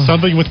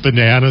 Something with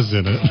bananas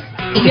in it.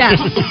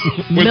 Yes,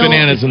 With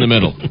bananas in the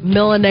middle.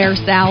 millionaire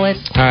salad.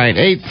 All right,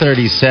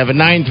 837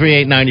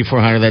 938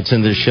 9400. That's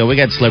in the show. We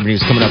got celebrity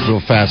news coming up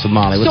real fast with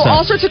Molly. What's So up?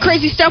 all sorts of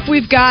crazy stuff.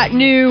 We've got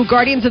new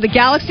Guardians of the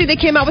Galaxy. They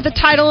came out with a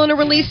title and a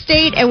release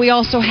date, and we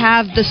also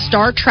have the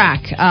Star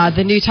Trek,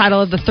 the new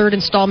title of the third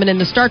installment in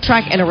the Star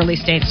Trek, and a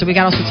release date. So we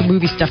got all sorts of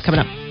movie stuff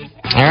coming up.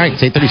 All right,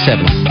 it's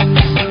 837.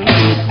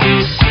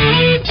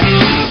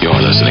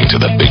 You're listening to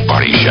The Big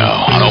Party Show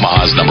on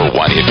Omaha's #1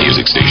 hit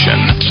music station.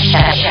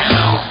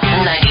 Channel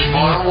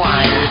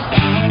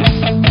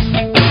 94.1.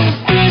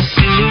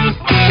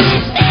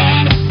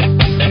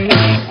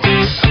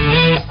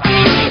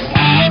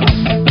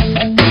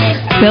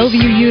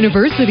 Bellevue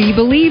University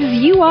believes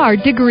you are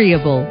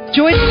degreeable.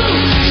 Join.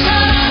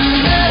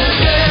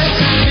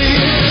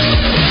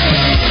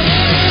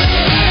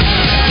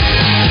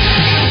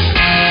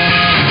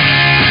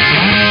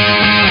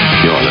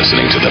 You're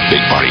listening to The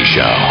Big Party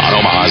Show on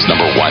Omaha's #1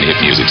 hit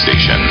music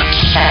station.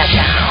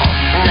 Channel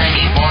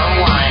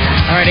 94.1.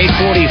 All right,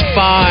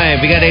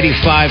 845. We got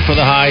 85 for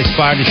the high.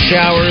 Spot of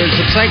showers.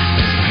 Looks like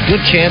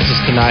good chances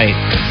tonight.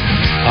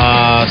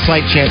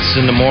 Slight chances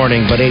in the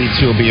morning, but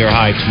 82 will be your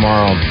high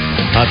tomorrow.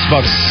 It's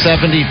about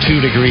 72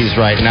 degrees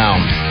right now.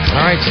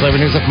 All right,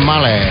 celebrity news up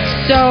Molly.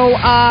 So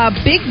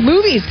big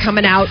movies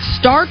coming out.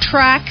 Star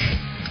Trek,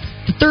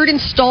 the third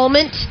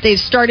installment. They've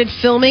started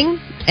filming.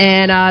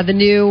 And the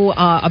new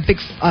big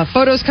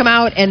photos come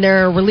out, and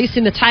they're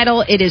releasing the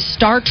title. It is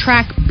Star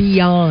Trek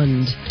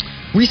Beyond.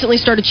 Recently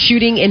started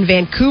shooting in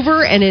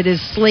Vancouver, and it is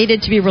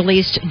slated to be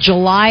released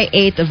July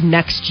 8th of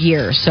next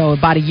year. So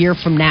about a year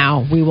from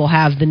now, we will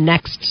have the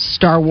next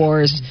Star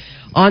Wars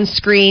on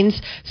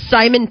screens.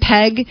 Simon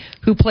Pegg,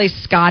 who plays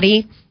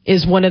Scotty,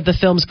 is one of the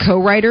film's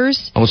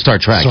co-writers. Oh, Star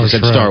Trek. You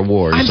said Trek. Star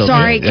Wars. I'm Okay.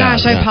 sorry. Yeah,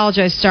 Gosh, yeah. I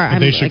apologize.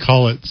 They should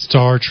call it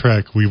Star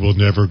Trek. We will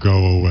never go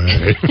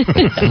away.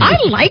 I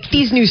like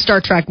these new Star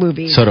Trek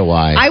movies. So do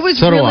I. I was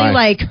So do really I.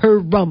 like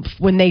harumph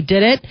when they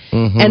did it,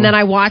 and then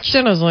I watched it.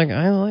 And I was like,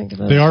 I like this.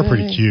 They are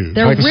pretty cute.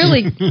 They're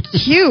really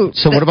cute.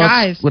 So the what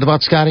guys.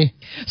 about Scotty?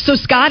 So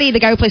Scotty, the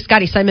guy who plays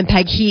Scotty, Simon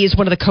Pegg, he is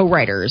one of the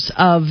co-writers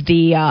of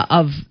the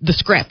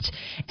script,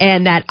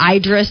 and that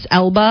Idris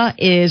Elba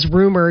is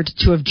rumored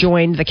to have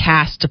joined the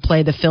cast to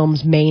play the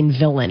film's main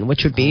villain,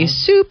 which would be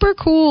super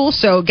cool.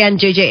 So again,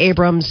 J.J.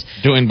 Abrams.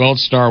 Doing both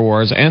Star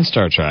Wars and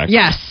Star Trek.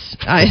 Yes,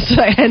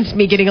 so hence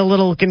me getting a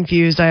little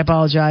confused. I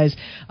apologize.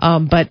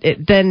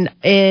 Then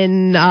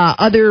in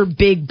other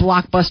big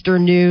blockbuster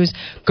news,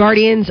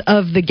 Guardians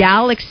of the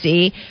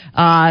Galaxy,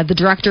 the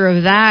director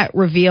of that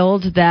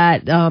revealed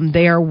that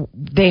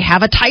they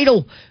have a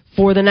title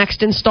for the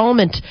next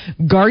installment,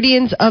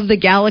 Guardians of the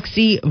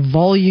Galaxy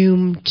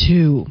Volume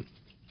 2.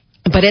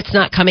 But it's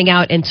not coming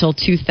out until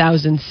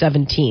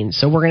 2017.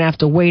 So we're going to have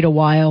to wait a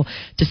while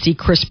to see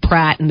Chris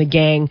Pratt and the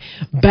gang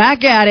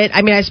back at it.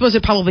 I mean, I suppose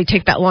it'd probably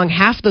take that long.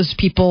 Half those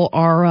people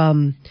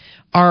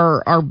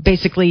are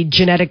basically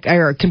genetic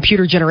or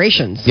computer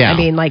generations. Yeah. I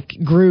mean, like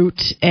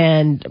Groot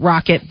and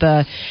Rocket.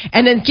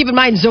 And then keep in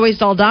mind, Zoe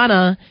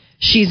Saldana,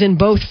 she's in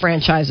both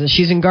franchises.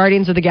 She's in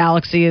Guardians of the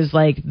Galaxy as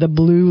like the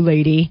blue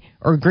lady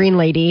or green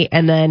lady,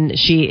 and then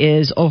she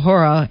is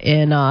Uhura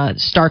in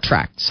Star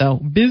Trek. So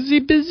busy.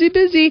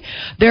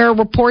 There are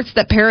reports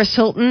that Paris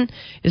Hilton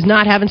is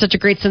not having such a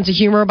great sense of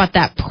humor about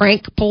that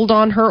prank pulled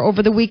on her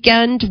over the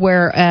weekend,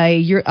 where a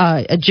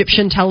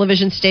Egyptian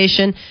television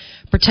station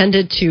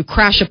pretended to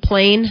crash a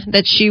plane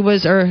that she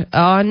was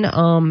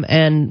on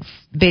and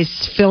they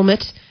film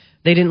it.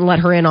 They didn't let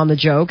her in on the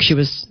joke. She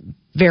was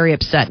very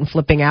upset and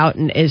flipping out,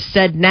 and is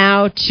said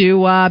now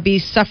to be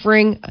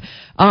suffering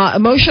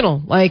emotional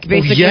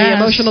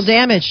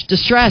damage,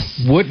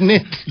 distress. Wouldn't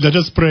it? Let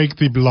us break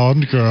the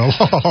blonde girl.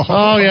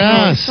 Oh,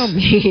 yes. So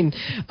mean.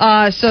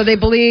 So they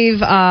believe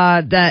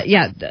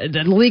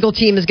the legal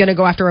team is going to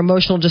go after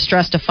emotional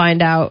distress to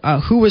find out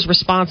who was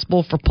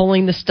responsible for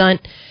pulling the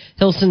stunt.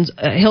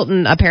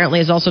 Hilton apparently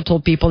has also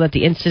told people that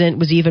the incident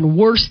was even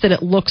worse than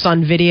it looks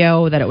on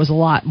video, that it was a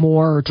lot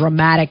more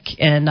dramatic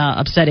and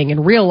upsetting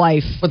in real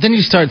life. But then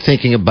you start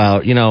thinking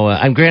about,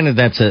 I'm granted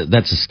that's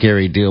a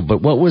scary deal,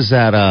 but what was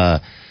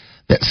that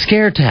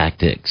scare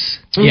tactics?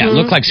 Yeah, it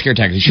looked like scare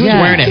tactics. She was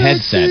wearing a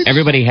headset.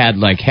 Everybody had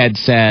like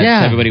headsets.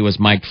 Yeah. Everybody was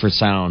mic'd for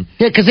sound.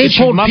 Yeah, because they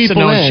pulled people in. She must have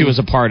known she was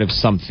a part of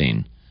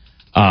something.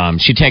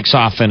 She takes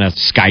off in a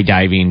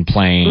skydiving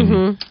plane.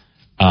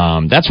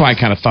 Mm-hmm. That's why I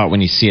kind of thought when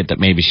you see it that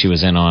maybe she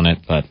was in on it,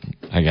 but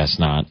I guess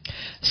not.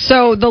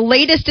 So the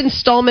latest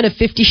installment of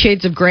 50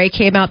 Shades of Grey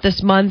came out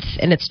this month,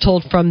 and it's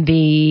told from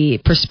the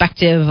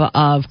perspective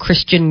of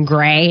Christian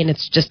Grey, and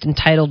it's just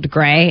entitled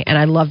Grey, and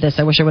I love this.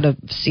 I wish I would have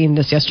seen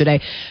this yesterday.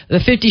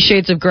 The 50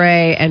 Shades of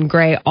Grey and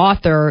Grey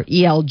author,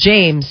 E.L.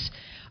 James,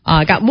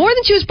 got more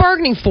than she was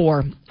bargaining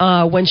for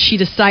when she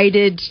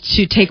decided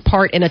to take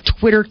part in a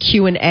Twitter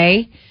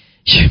Q&A.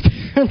 She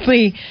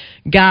apparently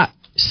got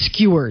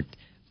skewered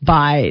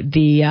by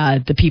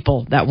the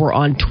people that were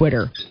on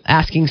Twitter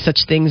asking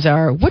such things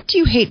are, what do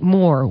you hate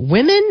more,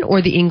 women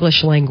or the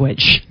English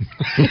language?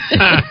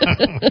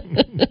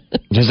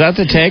 Is that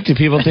the take? Do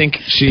people think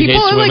she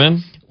hates women?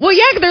 Like, well,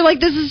 yeah, they're like,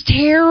 this is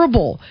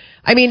terrible.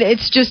 I mean,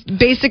 it's just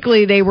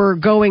basically they were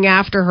going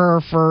after her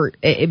for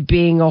it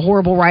being a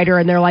horrible writer,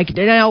 and they're like,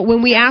 now,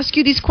 when we ask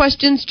you these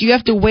questions, do you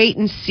have to wait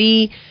and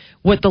see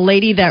what the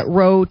lady that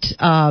wrote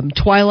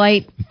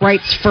Twilight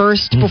writes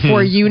first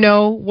before you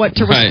know what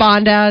to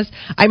respond as?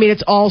 I mean,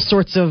 it's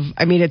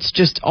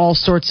just all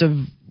sorts of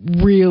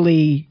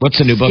really What's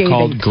the new book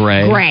called?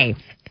 Grey.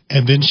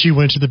 And then she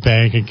went to the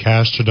bank and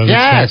cashed another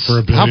check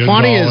for $1 billion. How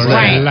funny is that?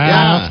 And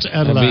laughed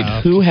and laughed. I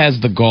mean, who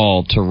has the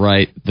gall to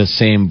write the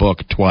same book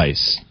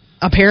twice?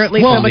 Apparently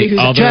somebody who's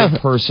other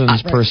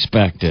person's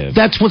perspective.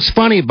 That's what's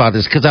funny about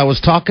this, because I was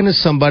talking to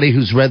somebody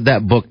who's read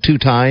that book 2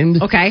 times.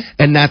 Okay.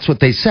 And that's what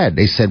they said.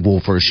 They said, well,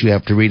 first you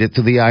have to read it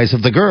through the eyes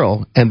of the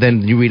girl, and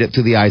then you read it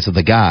through the eyes of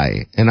the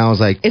guy. And I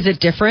was like... Is it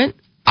different?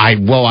 I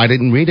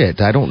didn't read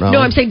it. I don't know. No,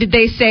 I'm saying, did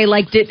they say,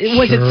 like,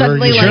 was it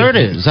suddenly like... Sure it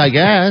is, I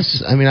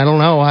guess. I mean, I don't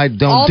know. I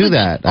don't do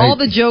that. All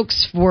the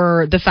jokes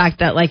were the fact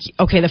that, like,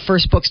 okay, the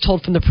first book's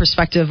told from the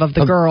perspective of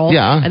the girl.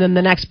 Yeah. And then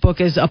the next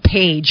book is a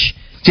page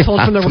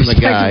told from the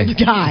perspective of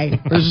the guy.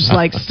 It was just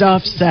like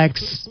stuff,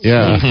 sex,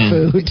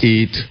 food,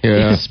 eat,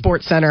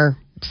 sports center,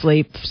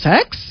 sleep,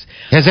 sex.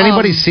 Has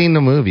anybody seen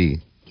the movie?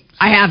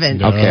 I haven't.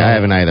 No. Okay, I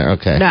haven't either.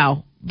 Okay.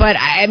 No, but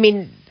I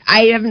mean,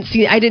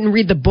 I didn't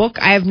read the book.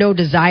 I have no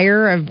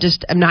desire.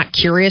 I'm not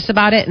curious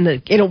about it. And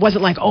it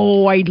wasn't like,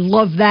 oh, I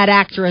love that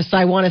actress.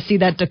 I want to see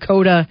that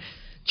Dakota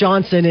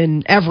Johnson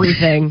in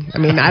everything. I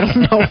mean, I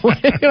don't know.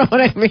 You know what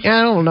I mean?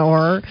 I don't know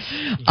her.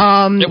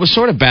 It was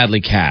sort of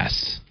badly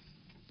cast.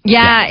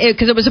 Yeah,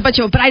 because it was a bunch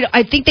of... But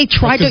I think they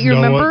tried, don't you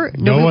remember?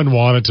 No one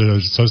wanted to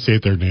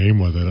associate their name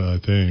with it, I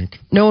think.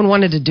 No one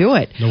wanted to do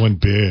it. No one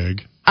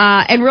big.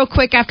 And real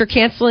quick, after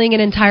canceling an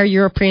entire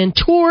European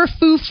tour,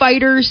 Foo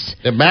Fighters...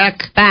 They're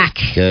back? Back.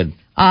 Good.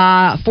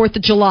 4th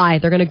of July,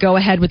 they're going to go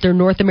ahead with their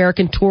North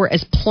American tour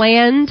as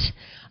planned.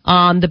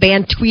 The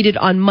band tweeted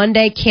on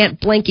Monday, can't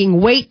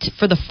blanking wait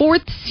for the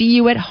 4th. See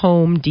you at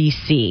home,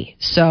 DC.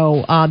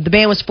 So the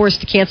band was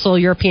forced to cancel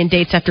European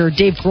dates after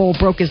Dave Grohl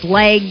broke his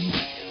leg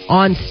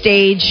on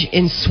stage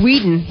in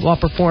Sweden while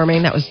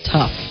performing. That was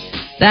tough.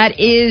 That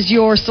is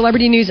your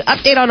celebrity news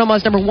update on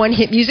Omaha's #1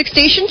 hit music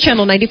station,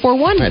 Channel 94.1.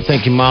 All right,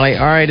 thank you, Molly.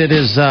 All right, it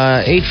is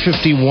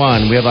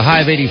 8:51. We have a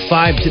high of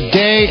 85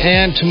 today,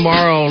 and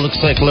tomorrow looks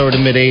like lower to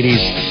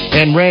mid-80s.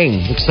 And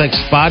rain. Looks like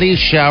spotty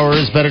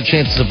showers, better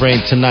chances of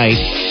rain tonight.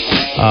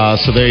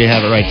 So there you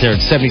have it right there.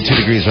 It's 72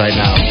 degrees right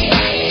now.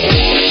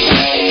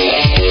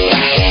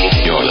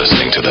 You're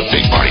listening to The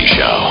Big Party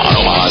Show on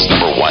Omaha's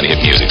 #1 hit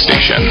music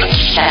station.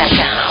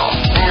 Channel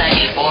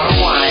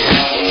 94.1.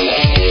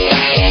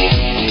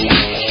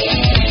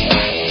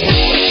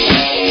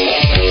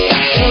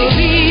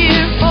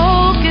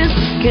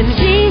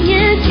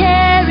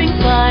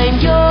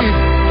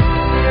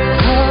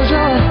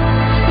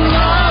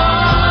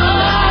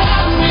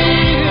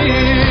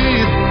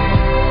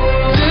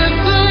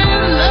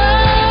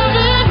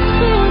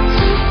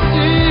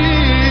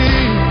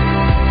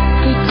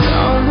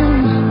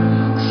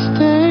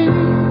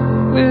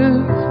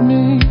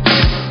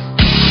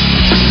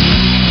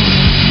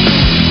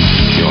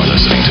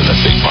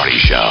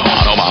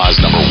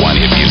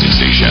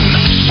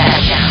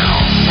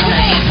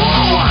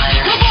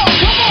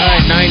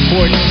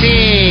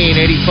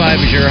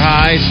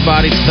 tonight.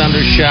 Spotty thunder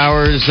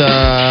showers.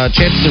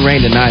 Chances of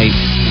rain tonight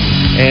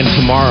and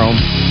tomorrow.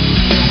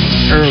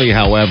 Early,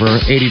 however.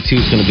 82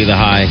 is going to be the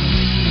high.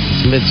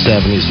 It's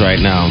mid-70s right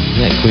now.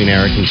 At Queen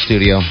Eric in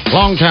studio.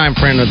 Longtime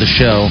friend of the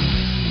show.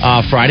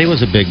 Friday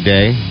was a big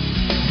day.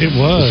 It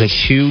was. It was a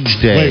huge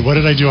day. Wait, what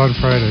did I do on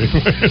Friday?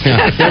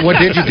 Yeah. What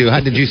did you do?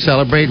 How did you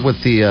celebrate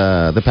with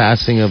the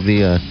passing of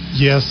the...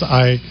 Yes,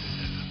 I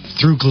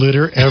threw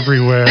glitter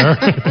everywhere.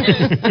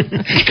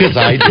 Because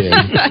I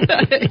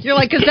did. You're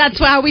like, because that's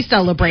how we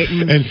celebrate.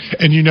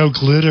 And you know,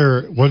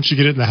 glitter, once you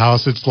get it in the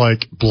house, it's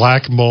like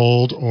black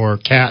mold or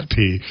cat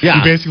pee. Yeah.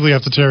 You basically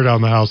have to tear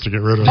down the house to get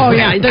rid of it. Oh,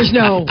 yeah. There's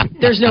no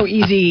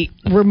easy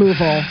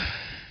removal.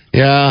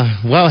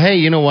 Yeah. Well, hey,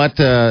 you know what?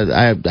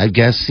 I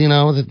guess,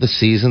 that the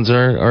seasons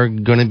are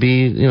going to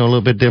be, a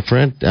little bit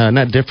different.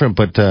 Not different,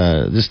 but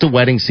just the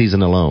wedding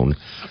season alone.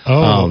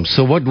 Oh.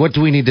 So what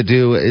do we need to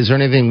do? Is there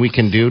anything we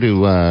can do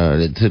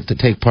to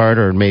take part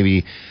or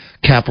maybe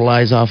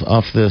capitalize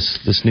off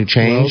this new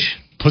change? Well,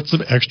 put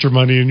some extra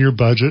money in your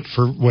budget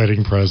for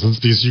wedding presents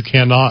because you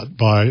cannot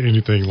buy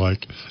anything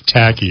like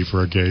tacky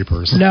for a gay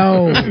person.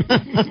 No.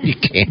 You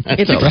can't.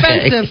 It's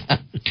expensive.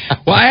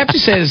 Well, I have to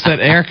say this, that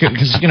Erica,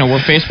 because,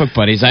 we're Facebook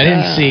buddies, I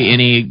didn't see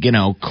any,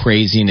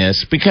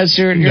 craziness because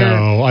you're...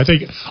 No, I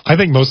think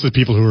most of the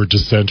people who are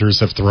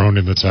dissenters have thrown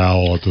in the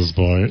towel at this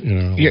point,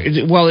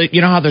 Well, you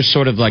know how there's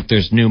sort of like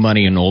there's new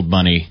money and old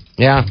money?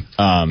 Yeah.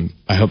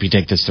 I hope you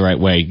take this the right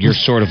way. You're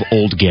sort of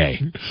old gay.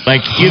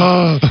 Like,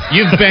 you've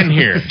been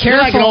here.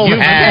 Careful. Like an old He's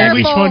hag.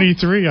 only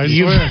 23, I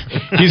swear.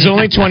 He's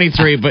only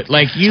 23, but,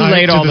 you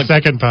laid all the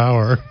second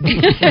power.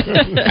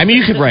 I mean,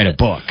 you could write a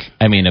book,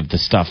 of the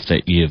stuff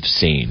that you've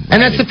seen.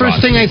 And that's the first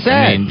thing I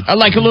said.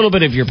 Like a little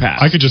bit of your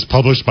past. I could just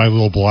publish my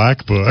little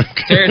black book.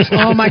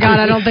 Oh, my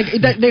God, I don't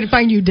think... they'd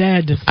find you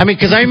dead.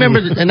 Because I remember,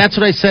 and that's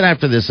what I said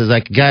after this, is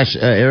like, gosh,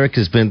 Eric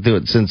has been through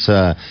it since...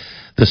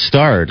 the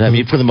start.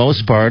 For the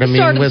most part.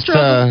 with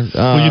well,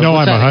 I'm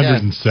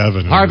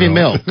 107. Harvey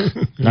Milk.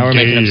 Now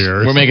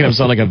we're making him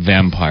sound like a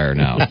vampire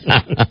now.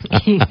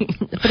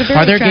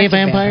 Are there gay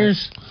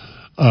vampires?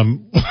 Well,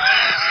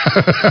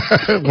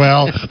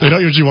 they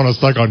don't usually want to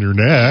suck on your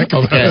neck.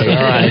 Okay,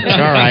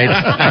 all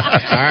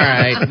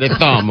right. The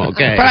thumb,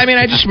 okay. But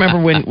I just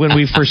remember when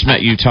we first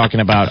met you talking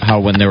about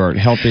how when there were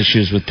health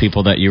issues with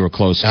people that you were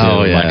close to,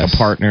 like a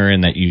partner,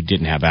 and that you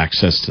didn't have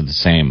access to the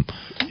same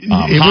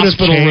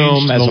hospital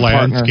room as the a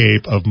partner.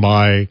 landscape of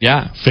my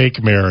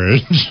fake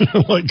marriage,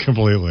 like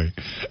completely.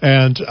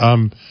 And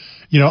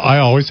I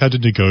always had to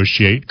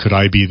negotiate. Could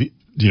I be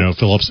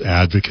Philip's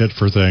advocate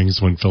for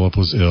things when Philip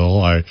was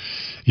ill?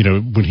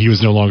 When he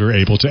was no longer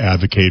able to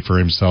advocate for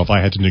himself,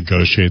 I had to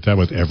negotiate that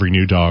with every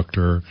new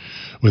doctor,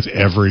 with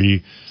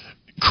every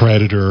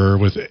creditor,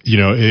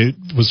 it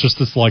was just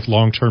this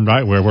long-term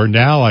nightmare where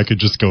now I could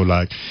just go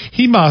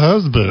he my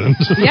husband.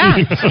 Yeah.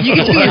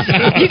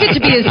 You get to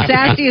be as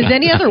sassy as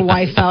any other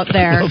wife out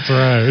there. That's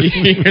right.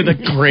 You're the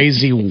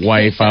crazy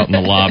wife out in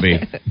the lobby.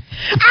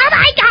 Oh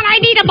my God, I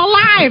need him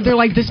alive. They're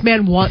like, this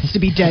man wants to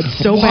be dead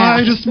so Why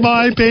bad. does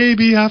my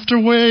baby have to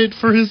wait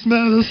for his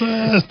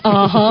medicine?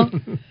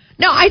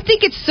 No, I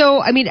think it's so,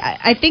 I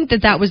think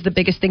that was the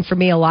biggest thing for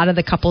me. A lot of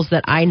the couples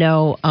that I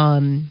know,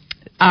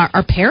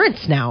 are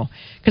parents now,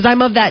 because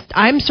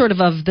I'm sort of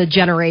the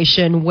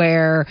generation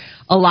where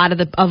a lot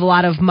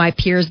of my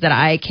peers that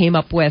I came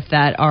up with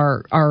that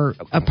are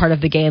a part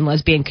of the gay and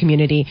lesbian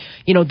community,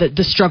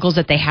 the struggles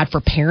that they had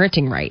for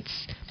parenting rights.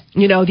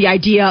 The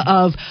idea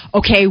of,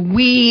 okay,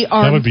 we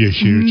are that would be a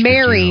huge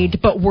married,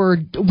 but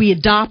we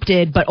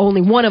adopted, but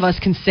only one of us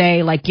can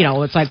say,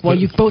 it's like, well,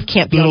 you both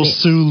can't be little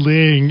Su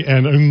Ling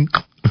and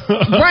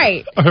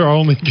right. Are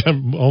only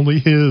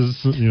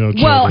his,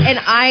 children. Well, and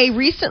I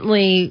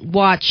recently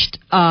watched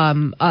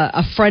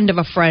a friend of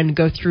a friend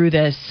go through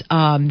this.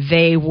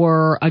 They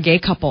were a gay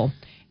couple,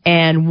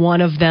 and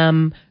one of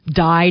them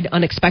died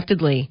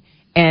unexpectedly,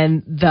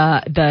 and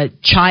the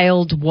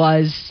child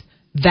was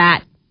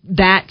that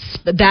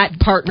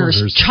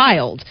partner's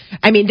child.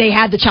 They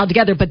had the child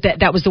together, but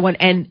that was the one.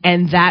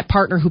 And that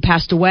partner who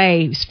passed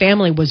away, his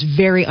family was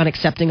very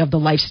unaccepting of the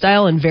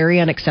lifestyle and very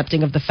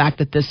unaccepting of the fact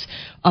that this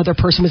other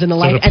person was in the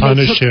life. To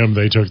punish him,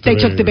 they took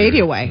the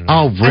baby away.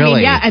 Oh,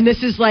 really? And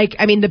this is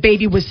the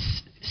baby was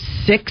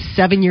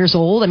 6-7 years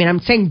old. I'm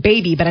saying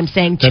baby, but I'm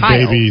saying that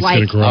child. Baby's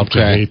going to grow up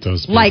to hate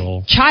those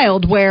people.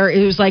 Child, where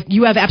it was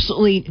you have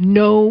absolutely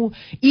no,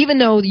 even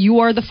though you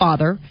are the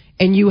father,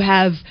 and you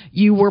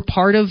were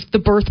part of the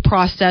birth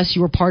process,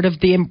 you were part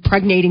of the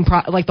impregnating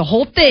the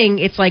whole thing.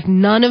 It's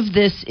none of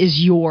this is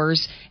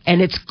yours,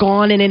 and it's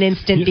gone in an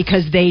instant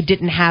because they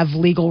didn't have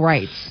legal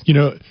rights.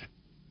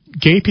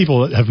 Gay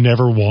people have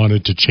never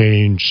wanted to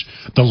change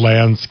the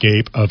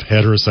landscape of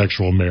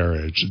heterosexual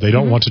marriage. They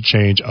don't want to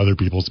change other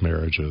people's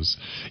marriages.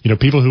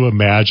 People who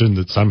imagine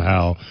that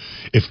somehow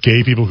if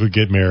gay people could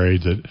get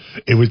married, that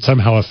it would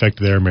somehow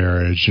affect their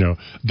marriage.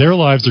 Their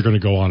lives are going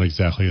to go on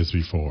exactly as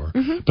before.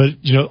 But,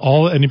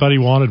 all anybody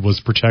wanted was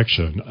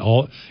protection.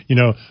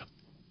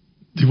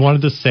 You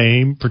wanted the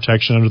same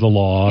protection under the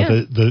law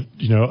that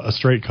a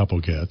straight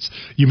couple gets.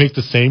 You make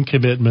the same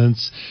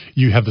commitments.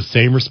 You have the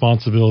same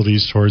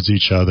responsibilities towards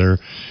each other.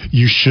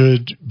 You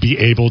should be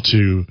able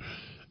to,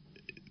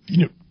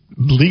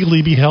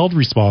 legally be held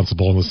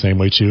responsible in the same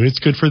way too. It's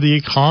good for the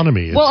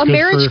economy.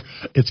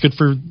 It's good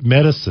for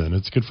medicine.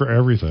 It's good for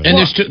everything. And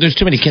there's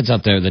too many kids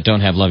out there that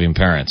don't have loving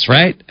parents,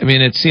 right? I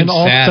mean, it seems and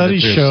all sad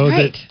studies show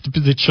Right.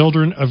 that the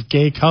children of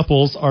gay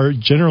couples are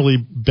generally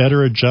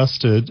better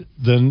adjusted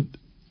than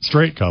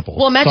straight couples.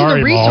 Well, imagine Sorry,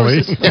 the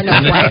resources.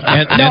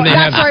 Molly.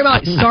 Sorry,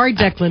 Molly. Sorry,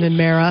 Declan and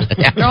Mara.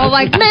 They're all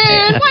like,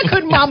 man, why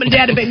couldn't mom and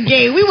dad have been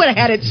gay? We would have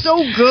had it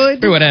so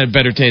good. We would have had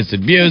better taste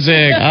in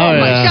music. Oh,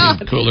 my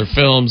God. Cooler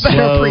films.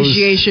 Better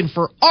appreciation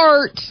for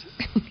art.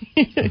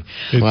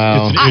 It's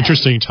an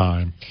interesting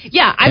time.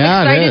 Yeah, I'm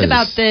Yeah, it excited is.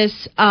 about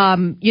this.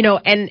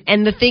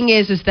 And the thing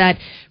is that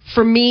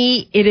for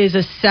me, it is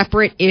a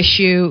separate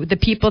issue. The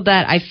people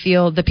that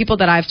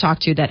I've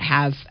talked to that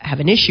have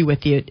an issue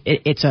with it,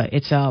 it's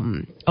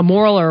a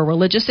moral or a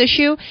religious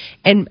issue.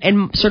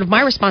 And sort of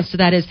my response to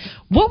that is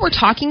what we're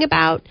talking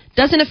about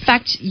doesn't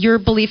affect your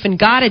belief in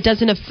God. It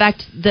doesn't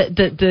affect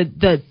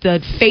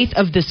the faith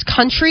of this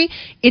country.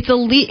 It's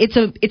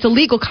a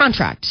legal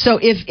contract. So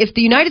if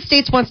the United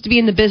States wants to be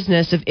in the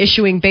business of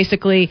issuing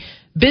basically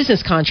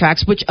business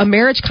contracts, which a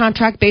marriage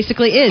contract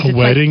basically is. A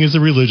wedding is a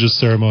religious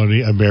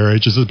ceremony. A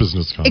marriage is a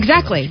business contract.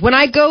 Exactly. When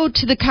I go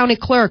to the county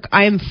clerk,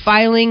 I am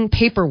filing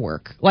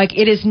paperwork. Like,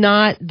 it is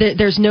not,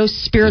 there's no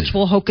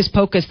spiritual hocus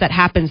pocus that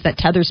happens that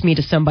tethers me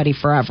to somebody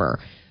forever.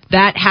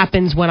 That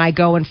happens when I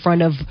go in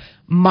front of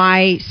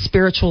my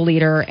spiritual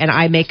leader and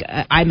I make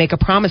a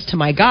promise to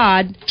my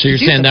God. So you're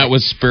saying that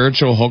was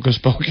spiritual hocus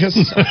pocus?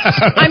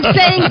 I'm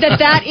saying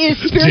that is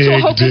spiritual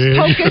hocus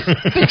pocus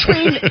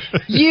between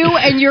you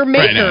and your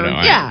maker.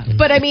 Right, no.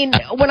 But I mean,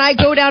 when I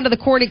go down to the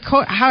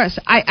courthouse,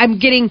 I'm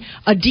getting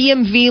a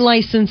DMV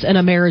license and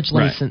a marriage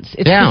license.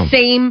 It's the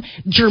same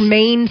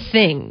germane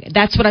thing.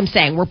 That's what I'm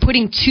saying. We're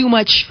putting too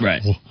much.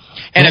 Right.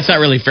 And it's not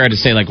really fair to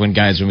say, like, when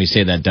we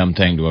say that dumb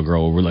thing to a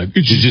girl, we're like,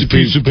 it's just a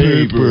piece of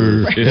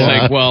paper. It's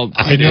like, well,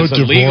 I know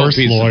divorce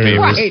lawyers.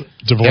 Right.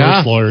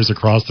 Divorce lawyers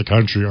across the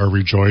country are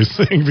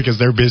rejoicing because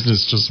their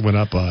business just went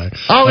up by in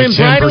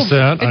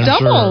 10%. It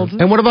doubled. Sure.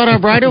 And what about our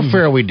bridal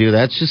fair we do?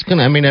 That's just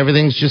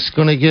everything's just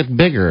gonna get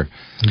bigger.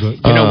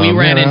 We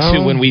ran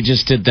into when we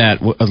just did that.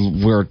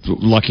 We're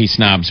lucky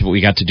snobs, but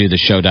we got to do the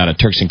show down at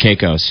Turks and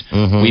Caicos.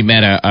 Mm-hmm. We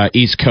met a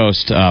East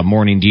Coast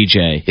morning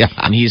DJ,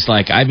 and he's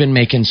like, "I've been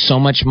making so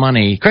much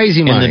money,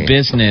 crazy money, in the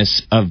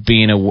business of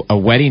being a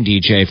wedding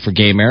DJ for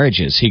gay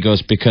marriages." He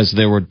goes, because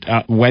there were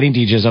wedding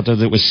DJs out there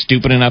that was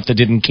stupid enough that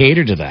didn't cater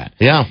to that.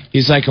 Yeah,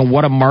 he's like, and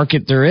what a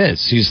market there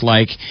is. He's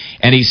like,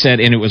 and he said,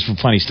 and it was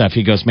funny stuff.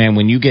 He goes, man,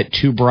 when you get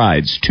two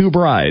brides.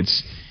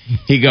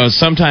 He goes,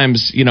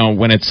 sometimes,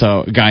 when it's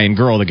a guy and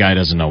girl, the guy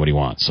doesn't know what he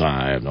wants. So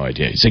I have no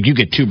idea. He's like, you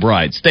get two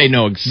brides. They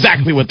know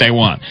exactly what they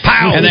want.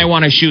 Pow! And they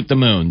want to shoot the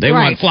moon. They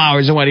want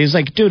flowers and what. He's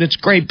like, dude, it's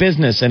great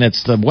business. And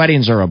the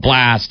weddings are a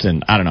blast.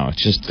 And I don't know.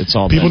 It's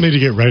all people need to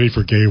get ready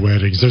for gay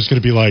weddings. There's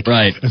going to be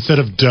instead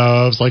of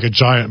doves, like a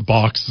giant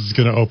box is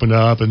going to open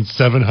up and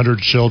 700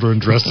 children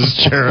dressed as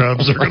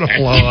cherubs are going to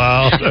flow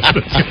out.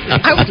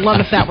 I would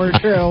love if that were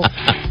true.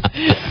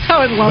 I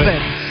would love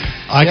it.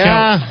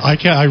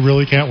 I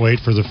really can't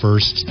wait for the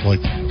first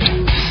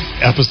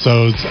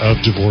episodes of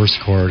Divorce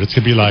Court. It's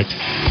gonna be like,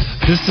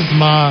 this is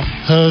my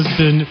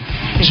husband,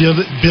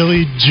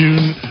 Billy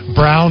June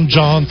Brown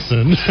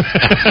Johnson.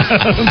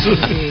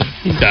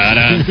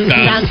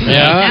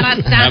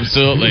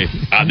 Absolutely.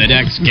 On the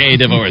next gay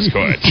divorce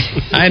court.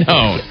 I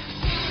know.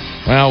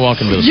 Well,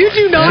 welcome to the You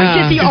do not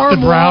get the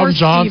arm the Brown roar,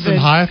 Johnson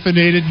Steven.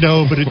 hyphenated,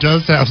 no, but it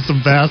does have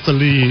some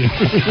Vaseline.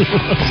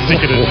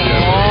 Stick it in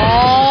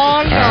together.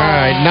 All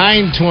right,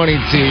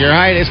 9:22. You're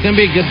right. It's going to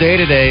be a good day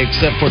today,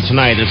 except for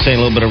tonight. They're saying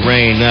a little bit of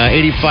rain.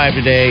 85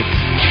 today.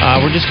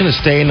 We're just going to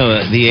stay in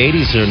the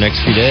 80s for the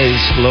next few days,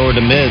 lower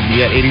to mid.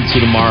 You got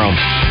 82 tomorrow.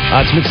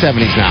 It's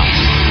mid-70s now.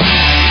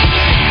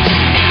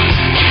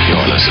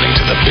 You're listening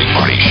to The Big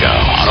Party Show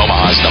on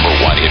Omaha's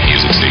 #1 hit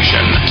music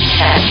station.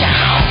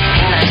 Channel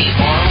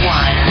 94.1.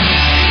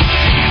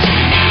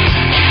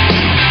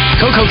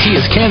 Coco Key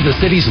is Kansas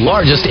City's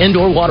largest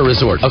indoor water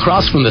resort,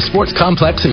 across from the sports complex